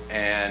do,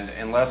 and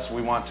unless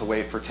we want to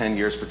wait for 10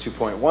 years for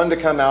 2.1 to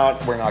come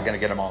out, we're not going to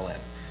get them all in.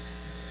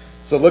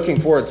 So looking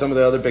forward, some of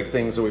the other big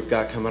things that we've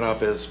got coming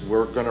up is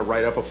we're going to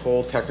write up a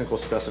full technical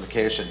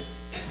specification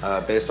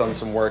based on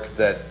some work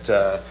that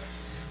the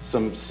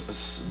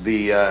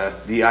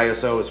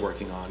ISO is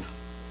working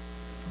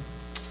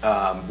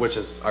on, which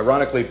is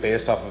ironically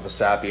based off of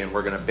ESAPI, and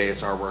we're going to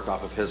base our work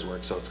off of his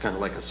work, so it's kind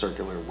of like a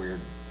circular, weird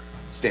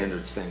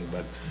standards thing.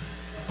 But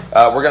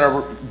we're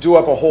going to do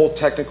up a whole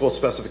technical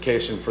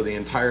specification for the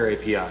entire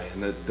API,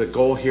 and the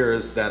goal here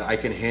is that I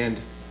can hand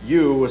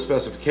you a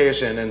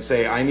specification and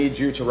say, I need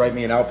you to write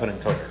me an output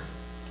encoder.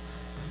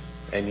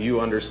 And you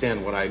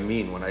understand what I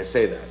mean when I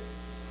say that.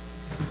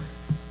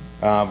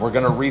 We're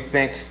going to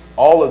rethink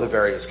all of the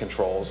various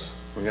controls.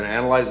 We're going to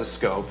analyze the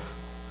scope.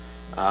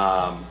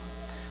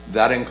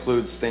 That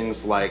includes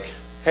things like,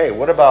 hey,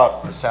 what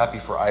about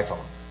ESAPI for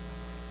iPhone?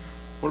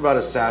 What about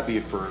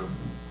ESAPI for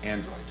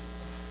Android?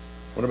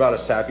 What about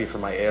ESAPI for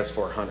my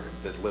AS400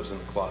 that lives in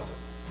the closet?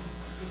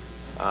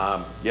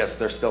 Yes,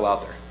 they're still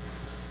out there.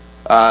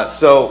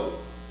 So,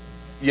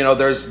 you know,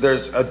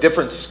 there's a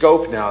different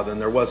scope now than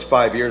there was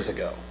 5 years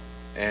ago.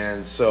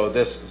 And so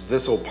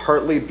this will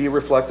partly be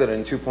reflected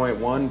in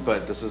 2.1,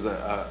 but this is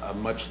a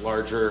much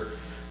larger,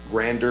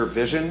 grander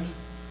vision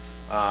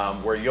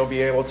where you'll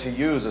be able to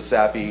use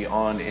ESAPI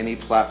on any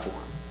platform,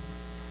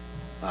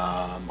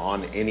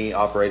 on any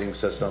operating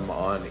system,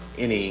 on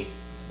any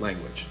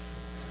language.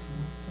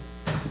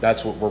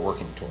 That's what we're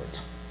working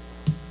towards.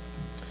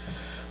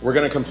 We're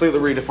going to completely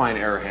redefine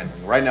error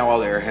handling. Right now, all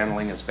the error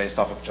handling is based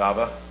off of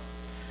Java,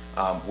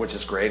 which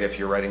is great if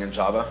you're writing in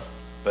Java.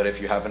 But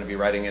if you happen to be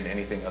writing in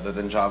anything other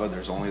than Java,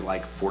 there's only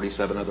like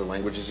 47 other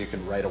languages you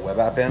can write a web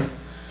app in,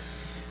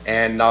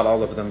 and not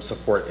all of them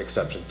support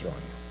exception throwing.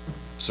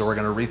 So we're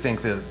going to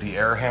rethink the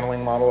error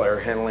handling model. Error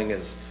handling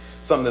is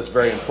something that's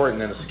very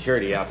important in a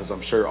security app, as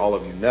I'm sure all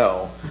of you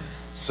know.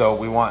 So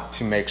we want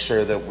to make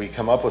sure that we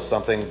come up with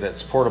something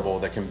that's portable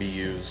that can be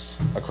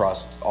used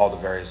across all the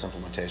various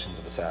implementations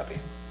of ESAPI.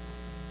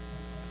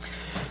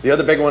 The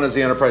other big one is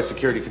the enterprise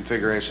security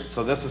configuration.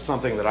 So this is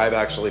something that I've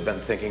actually been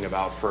thinking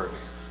about for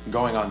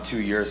going on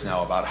 2 years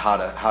now about how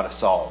to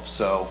solve.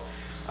 So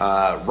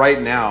right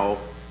now,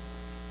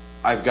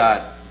 I've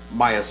got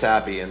my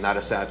ESAPI, and that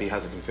ESAPI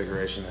has a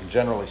configuration. And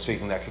generally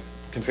speaking, that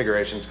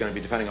configuration is going to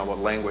be, depending on what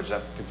language,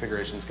 that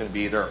configuration is going to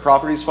be either a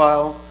properties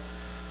file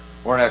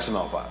or an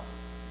XML file.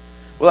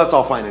 Well, that's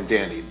all fine and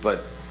dandy,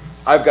 but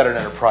I've got an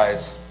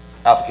enterprise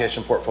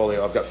application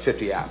portfolio. I've got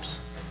 50 apps.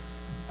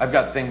 I've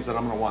got things that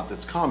I'm going to want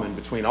that's common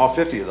between all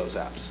 50 of those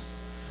apps.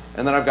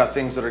 And then I've got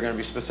things that are going to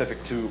be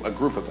specific to a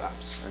group of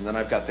apps. And then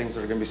I've got things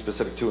that are going to be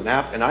specific to an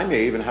app. And I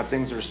may even have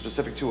things that are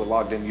specific to a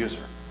logged in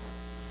user.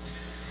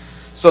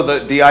 So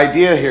the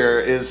idea here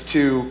is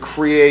to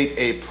create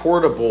a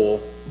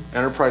portable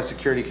enterprise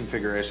security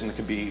configuration that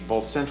can be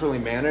both centrally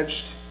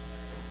managed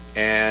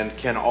and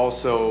can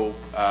also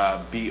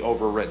be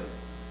overridden,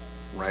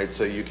 right?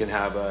 So you can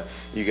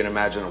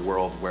imagine a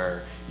world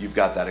where you've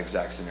got that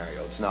exact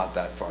scenario. It's not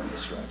that far of a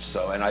stretch.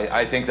 So, and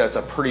I think that's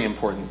a pretty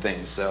important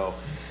thing. So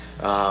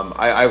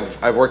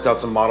I've worked out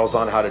some models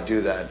on how to do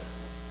that.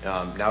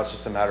 Now it's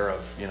just a matter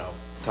of, you know,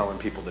 telling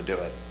people to do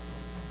it.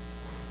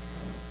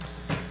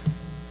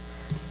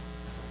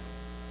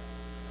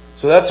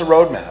 So that's a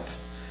roadmap.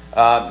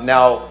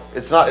 Now,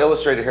 it's not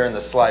illustrated here in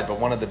this slide, but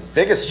one of the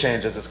biggest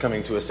changes that's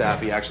coming to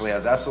ESAPI actually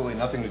has absolutely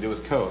nothing to do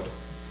with code.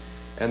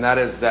 And that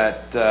is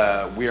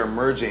that we are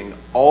merging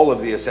all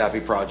of the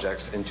ESAPI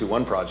projects into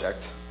one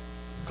project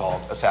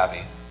called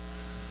ESAPI.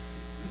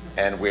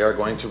 And we are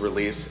going to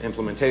release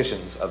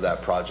implementations of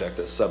that project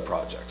as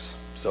sub-projects.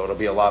 So it'll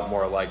be a lot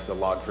more like the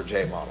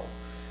Log4j model.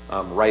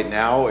 Right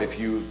now, if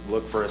you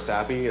look for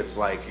ESAPI, it's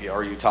like,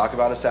 or you talk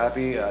about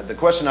ESAPI, the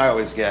question I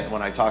always get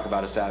when I talk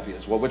about ESAPI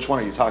is, well, which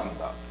one are you talking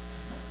about?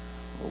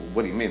 Well,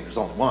 what do you mean? There's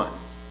only one.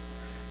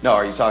 No,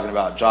 are you talking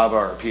about Java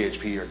or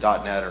PHP or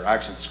 .NET or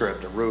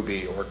ActionScript or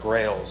Ruby or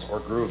Grails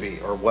or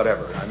Groovy or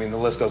whatever? I mean, the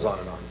list goes on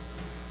and on.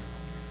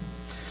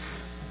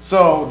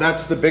 So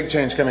that's the big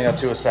change coming up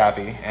to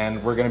ESAPI,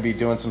 and we're going to be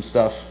doing some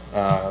stuff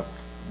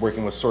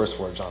working with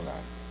SourceForge on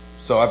that.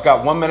 So I've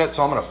got 1 minute,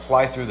 so I'm going to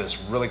fly through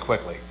this really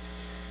quickly.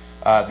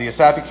 The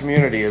ESAPI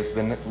community is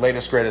the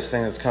latest, greatest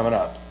thing that's coming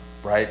up,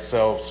 right?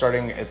 So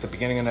starting at the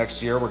beginning of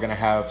next year, we're going to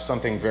have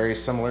something very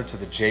similar to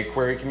the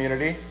jQuery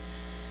community.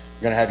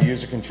 We're going to have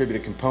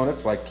user-contributed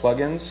components like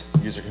plugins,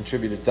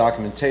 user-contributed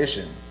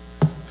documentation,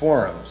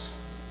 forums,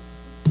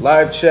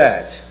 live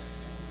chat,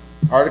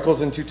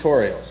 articles and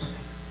tutorials.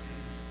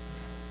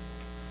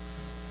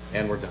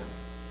 And we're done.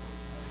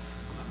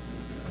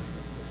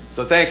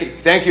 So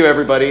thank you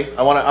everybody.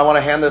 I want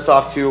to hand this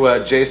off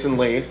to Jason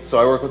Lee. So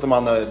I work with him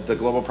on the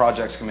Global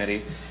Projects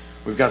Committee.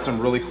 We've got some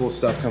really cool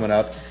stuff coming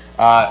up.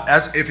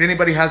 If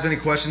anybody has any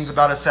questions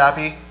about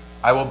ESAPI,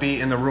 I will be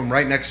in the room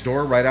right next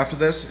door, right after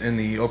this, in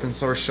the open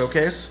source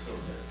showcase.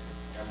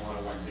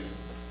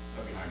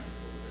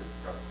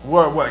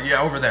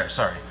 Yeah, over there.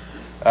 Sorry.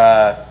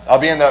 I'll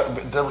be in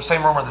the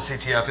same room where the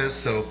CTF is.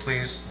 So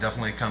please,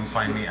 definitely come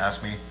find me,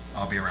 ask me.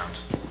 I'll be around.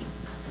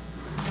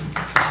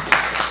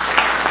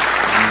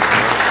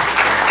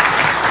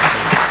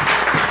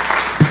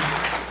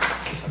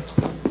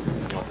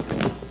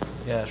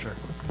 Yeah, sure.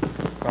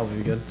 Probably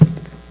be good.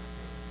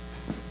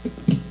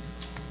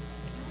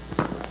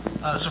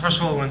 So first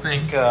of all, I want to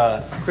thank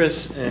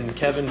Chris and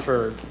Kevin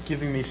for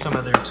giving me some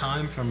of their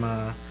time from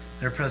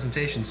their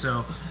presentation.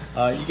 So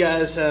you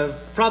guys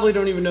probably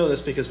don't even know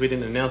this because we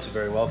didn't announce it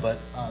very well, but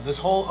this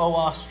whole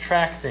OWASP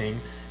track thing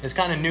is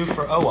kind of new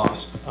for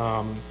OWASP.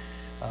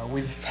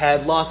 We've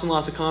had lots and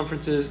lots of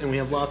conferences, and we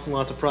have lots and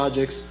lots of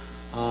projects,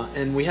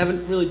 and we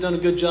haven't really done a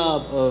good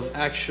job of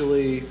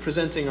actually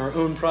presenting our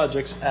own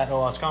projects at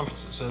OWASP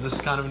conferences. So this is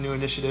kind of a new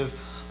initiative.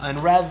 And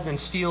rather than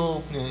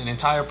steal an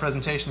entire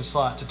presentation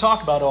slot to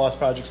talk about OWASP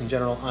projects in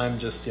general, I'm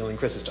just stealing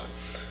Chris's time.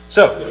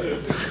 So,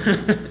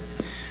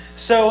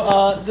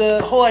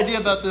 the whole idea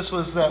about this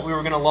was that we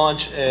were going to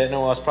launch an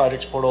OWASP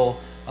projects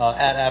portal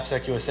at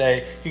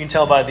AppSecUSA. You can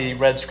tell by the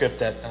red script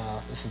that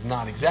this is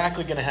not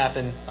exactly going to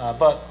happen,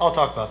 but I'll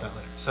talk about that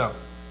later. So,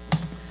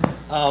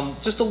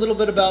 just a little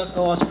bit about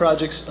OWASP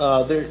projects.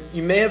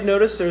 You may have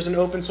noticed there's an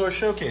open source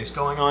showcase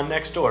going on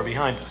next door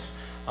behind us.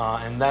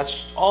 And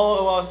that's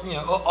all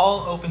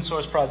all open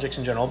source projects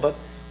in general, but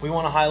we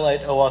want to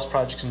highlight OWASP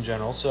projects in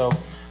general. So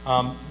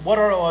what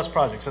are OWASP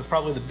projects? That's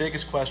probably the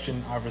biggest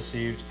question I've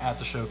received at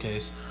the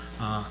showcase.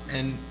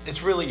 And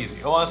it's really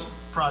easy. OWASP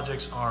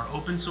projects are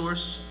open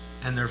source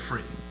and they're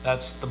free.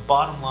 That's the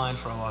bottom line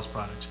for OWASP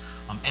projects.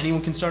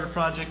 Anyone can start a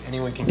project,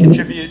 anyone can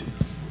contribute,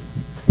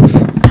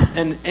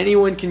 and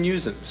anyone can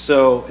use them.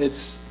 So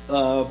it's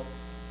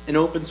an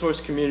open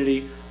source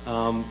community,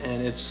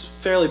 and it's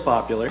fairly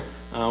popular.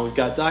 We've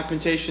got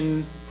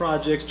documentation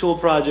projects, tool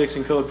projects,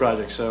 and code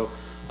projects. So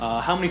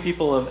how many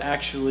people have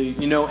actually,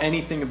 know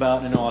anything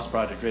about an OWASP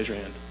project? Raise your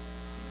hand.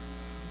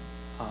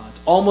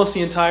 It's almost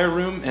the entire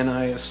room, and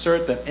I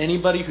assert that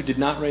anybody who did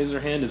not raise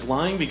their hand is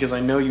lying because I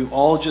know you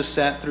all just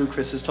sat through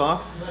Chris's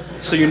talk,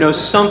 so you know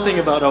something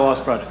about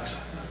OWASP projects.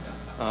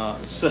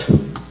 So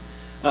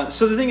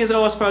the thing is,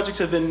 OWASP projects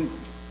have been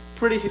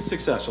pretty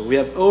successful. We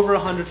have over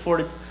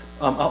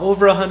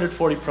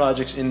 140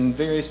 projects in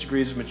various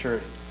degrees of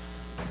maturity.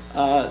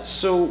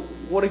 So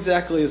what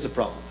exactly is the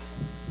problem?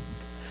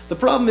 The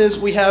problem is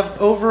we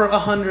have over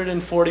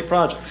 140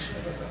 projects.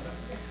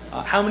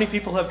 How many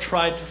people have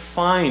tried to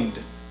find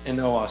an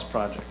OWASP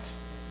project?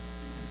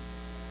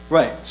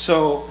 Right,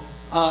 so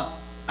I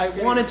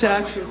wanted to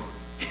actually,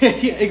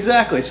 yeah,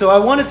 exactly. So I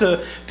wanted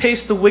to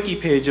paste the wiki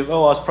page of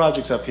OWASP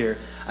projects up here.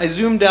 I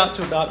zoomed out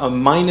to about a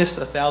minus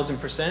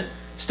 1,000%,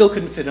 still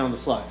couldn't fit it on the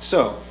slide.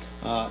 So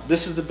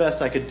this is the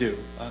best I could do.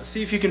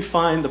 See if you can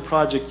find the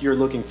project you're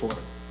looking for.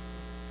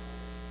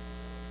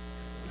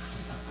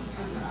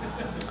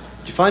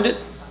 Did you find it?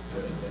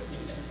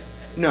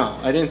 No,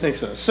 I didn't think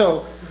so.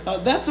 So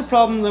that's a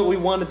problem that we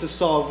wanted to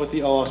solve with the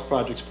OWASP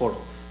projects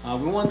portal.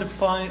 We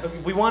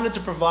wanted to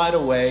provide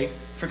a way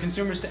for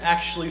consumers to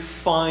actually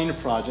find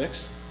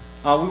projects.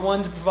 We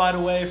wanted to provide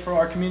a way for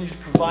our community to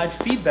provide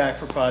feedback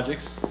for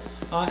projects,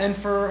 and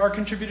for our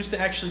contributors to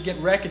actually get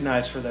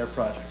recognized for their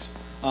projects.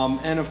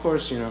 And of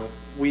course,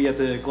 we at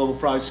the Global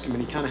Projects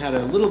Committee kind of had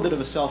a little bit of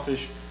a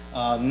selfish,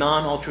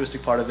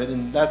 non-altruistic part of it,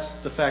 and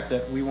that's the fact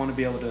that we want to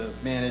be able to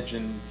manage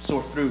and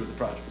sort through the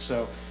project.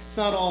 So it's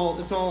not all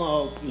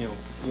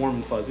warm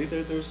and fuzzy.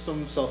 There's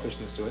some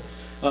selfishness to it.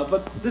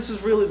 But this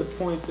is really the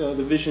point, the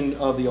vision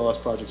of the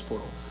OWASP projects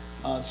portal.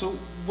 So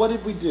what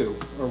did we do,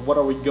 or what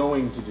are we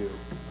going to do?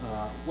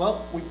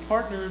 Well, we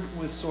partnered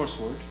with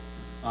SourceForge.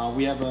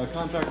 We have a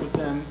contract with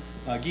them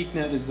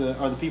GeekNet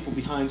are the people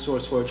behind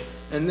SourceForge,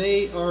 and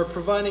they are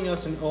providing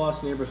us an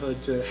OWASP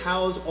neighborhood to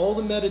house all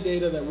the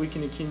metadata that we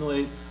can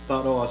accumulate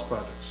about OWASP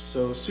projects.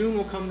 So soon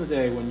will come the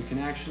day when you can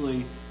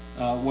actually,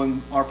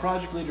 when our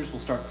project leaders will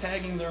start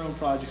tagging their own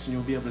projects, and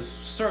you'll be able to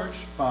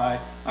search by,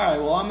 all right,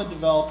 well, I'm a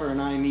developer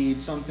and I need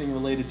something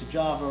related to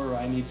Java, or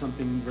I need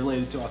something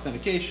related to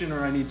authentication,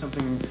 or I need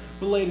something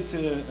related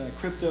to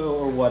crypto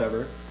or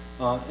whatever,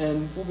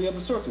 and we'll be able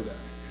to sort through that.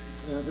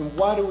 And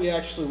why do we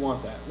actually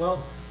want that?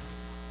 Well,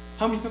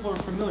 how many people are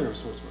familiar with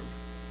SourceForge?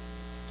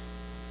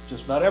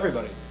 Just about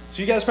everybody.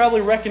 So you guys probably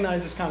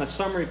recognize this kind of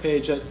summary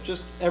page that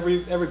just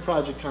every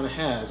project kind of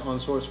has on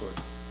SourceForge.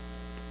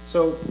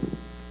 So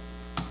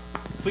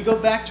if we go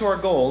back to our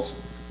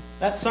goals,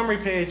 that summary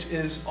page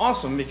is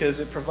awesome because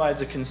it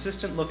provides a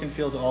consistent look and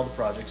feel to all the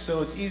projects,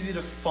 so it's easy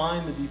to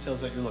find the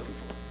details that you're looking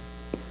for.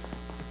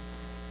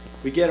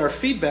 We get our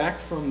feedback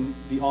from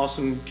the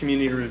awesome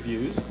community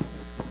reviews,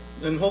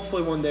 and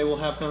hopefully one day we'll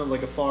have kind of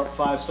like a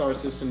 5-star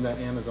system that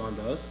Amazon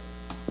does.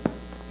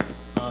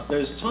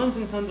 There's tons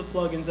and tons of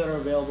plugins that are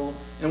available,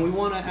 and we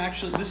want to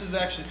actually, this is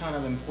actually kind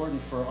of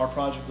important for our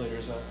project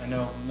leaders. I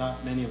know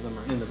not many of them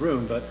are in the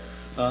room, but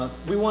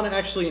we want to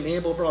actually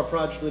enable our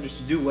project leaders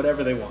to do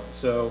whatever they want.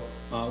 So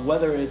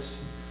whether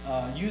it's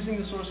using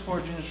the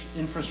SourceForge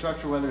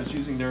infrastructure, whether it's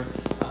using their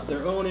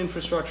own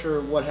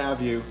infrastructure, what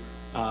have you,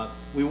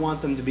 we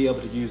want them to be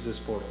able to use this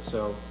portal.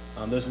 So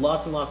there's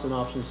lots and lots of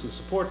options to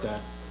support that.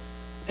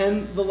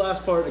 And the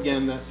last part,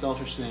 again, that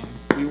selfish thing,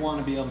 we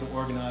want to be able to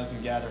organize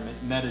and gather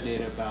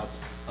metadata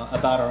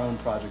about our own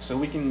projects, so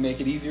we can make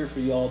it easier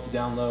for you all to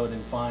download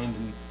and find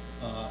and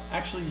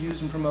actually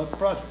use and promote the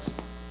projects.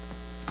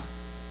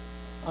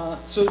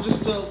 So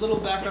just a little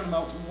background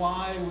about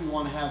why we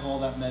want to have all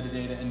that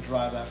metadata and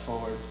drive that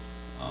forward.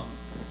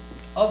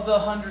 Of the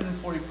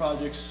 140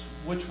 projects,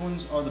 which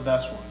ones are the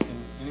best ones? Can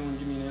anyone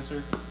give me an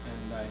answer?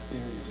 And I dare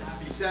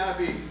you.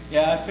 ESAPI.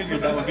 Yeah, I figured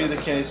that would be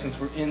the case since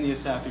we're in the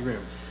ESAPI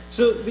room.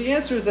 So the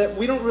answer is that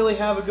we don't really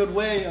have a good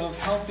way of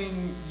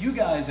helping you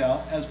guys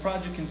out as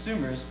project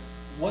consumers.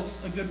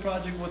 What's a good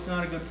project, what's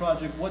not a good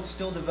project, what's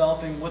still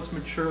developing, what's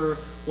mature,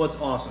 what's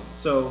awesome.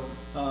 So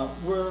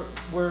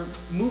we're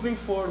moving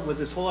forward with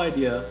this whole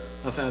idea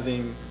of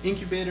having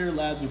incubator,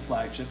 labs, and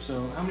flagships.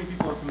 So how many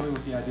people are familiar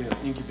with the idea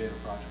of incubator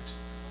projects?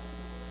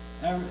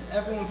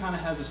 Everyone kind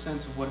of has a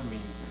sense of what it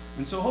means.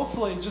 And so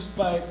hopefully just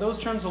by those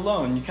terms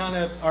alone, you kind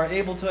of are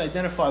able to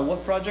identify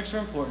what projects are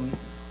important,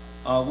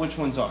 which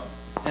ones aren't.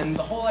 And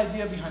the whole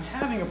idea behind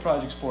having a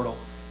projects portal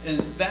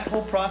is that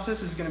whole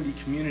process is going to be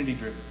community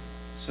driven.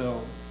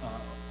 So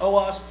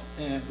OWASP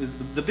is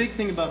the big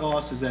thing about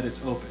OWASP is that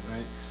it's open,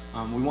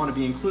 right? We want to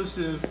be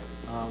inclusive,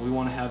 we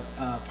want to have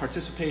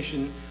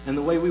participation, and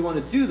the way we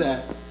want to do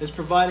that is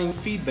providing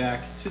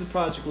feedback to the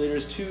project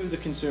leaders, to the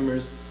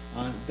consumers,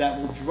 that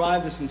will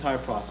drive this entire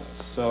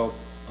process. So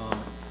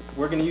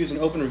we're going to use an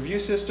open review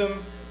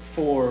system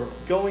for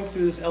going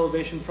through this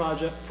elevation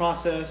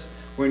process.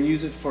 We're going to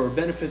use it for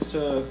benefits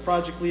to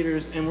project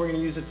leaders, and we're going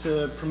to use it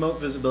to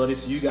promote visibility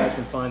so you guys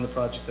can find the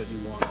projects that you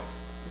want.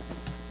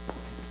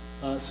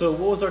 So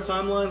what was our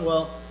timeline?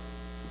 Well,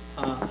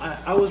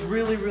 I was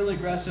really, really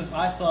aggressive.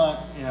 I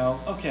thought, you know,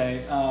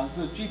 okay,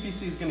 the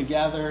GPC is going to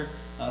gather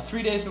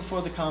 3 days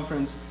before the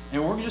conference,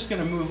 and we're just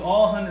going to move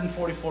all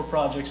 144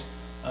 projects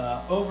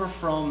over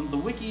from the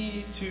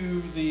wiki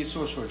to the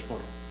SourceForge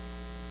portal.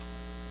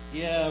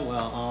 Yeah,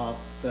 well,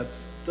 that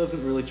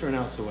doesn't really turn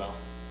out so well.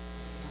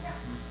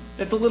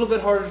 It's a little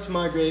bit harder to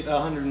migrate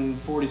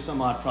 140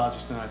 some odd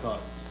projects than I thought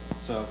it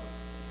was. So,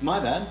 my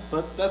bad,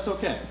 but that's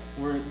okay.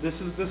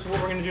 This is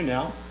what we're going to do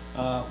now.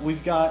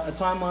 We've got a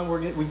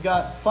timeline. We've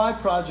got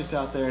 5 projects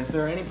out there, and if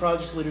there are any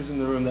project leaders in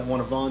the room that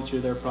want to volunteer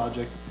their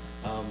project,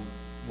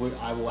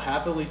 I will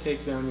happily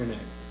take down your name.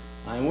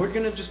 And we're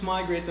going to just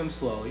migrate them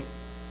slowly.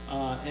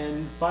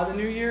 And by the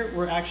new year,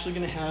 we're actually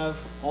going to have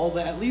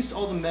at least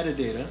all the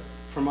metadata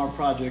from our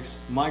projects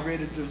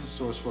migrated to the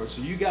SourceForge,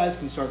 so you guys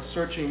can start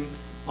searching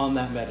on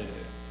that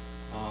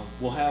metadata.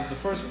 We'll have the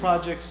first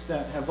projects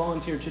that have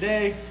volunteered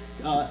today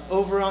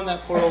over on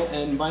that portal,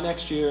 and by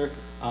next year,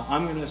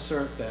 I'm going to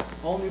assert that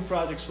all new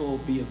projects will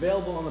be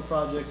available on the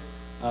project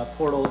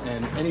portal,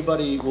 and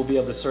anybody will be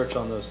able to search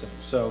on those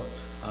things. So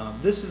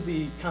this is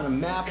the kind of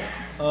map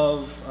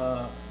of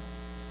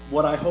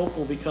what I hope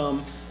will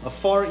become a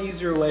far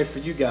easier way for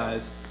you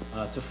guys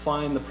to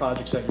find the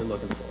projects that you're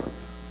looking for.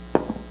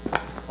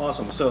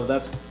 Awesome. So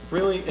that's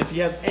really, if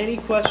you have any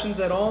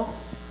questions at all,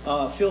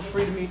 feel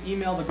free to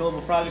email the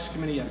Global Projects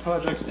Committee at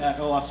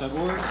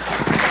projects@owasp.org.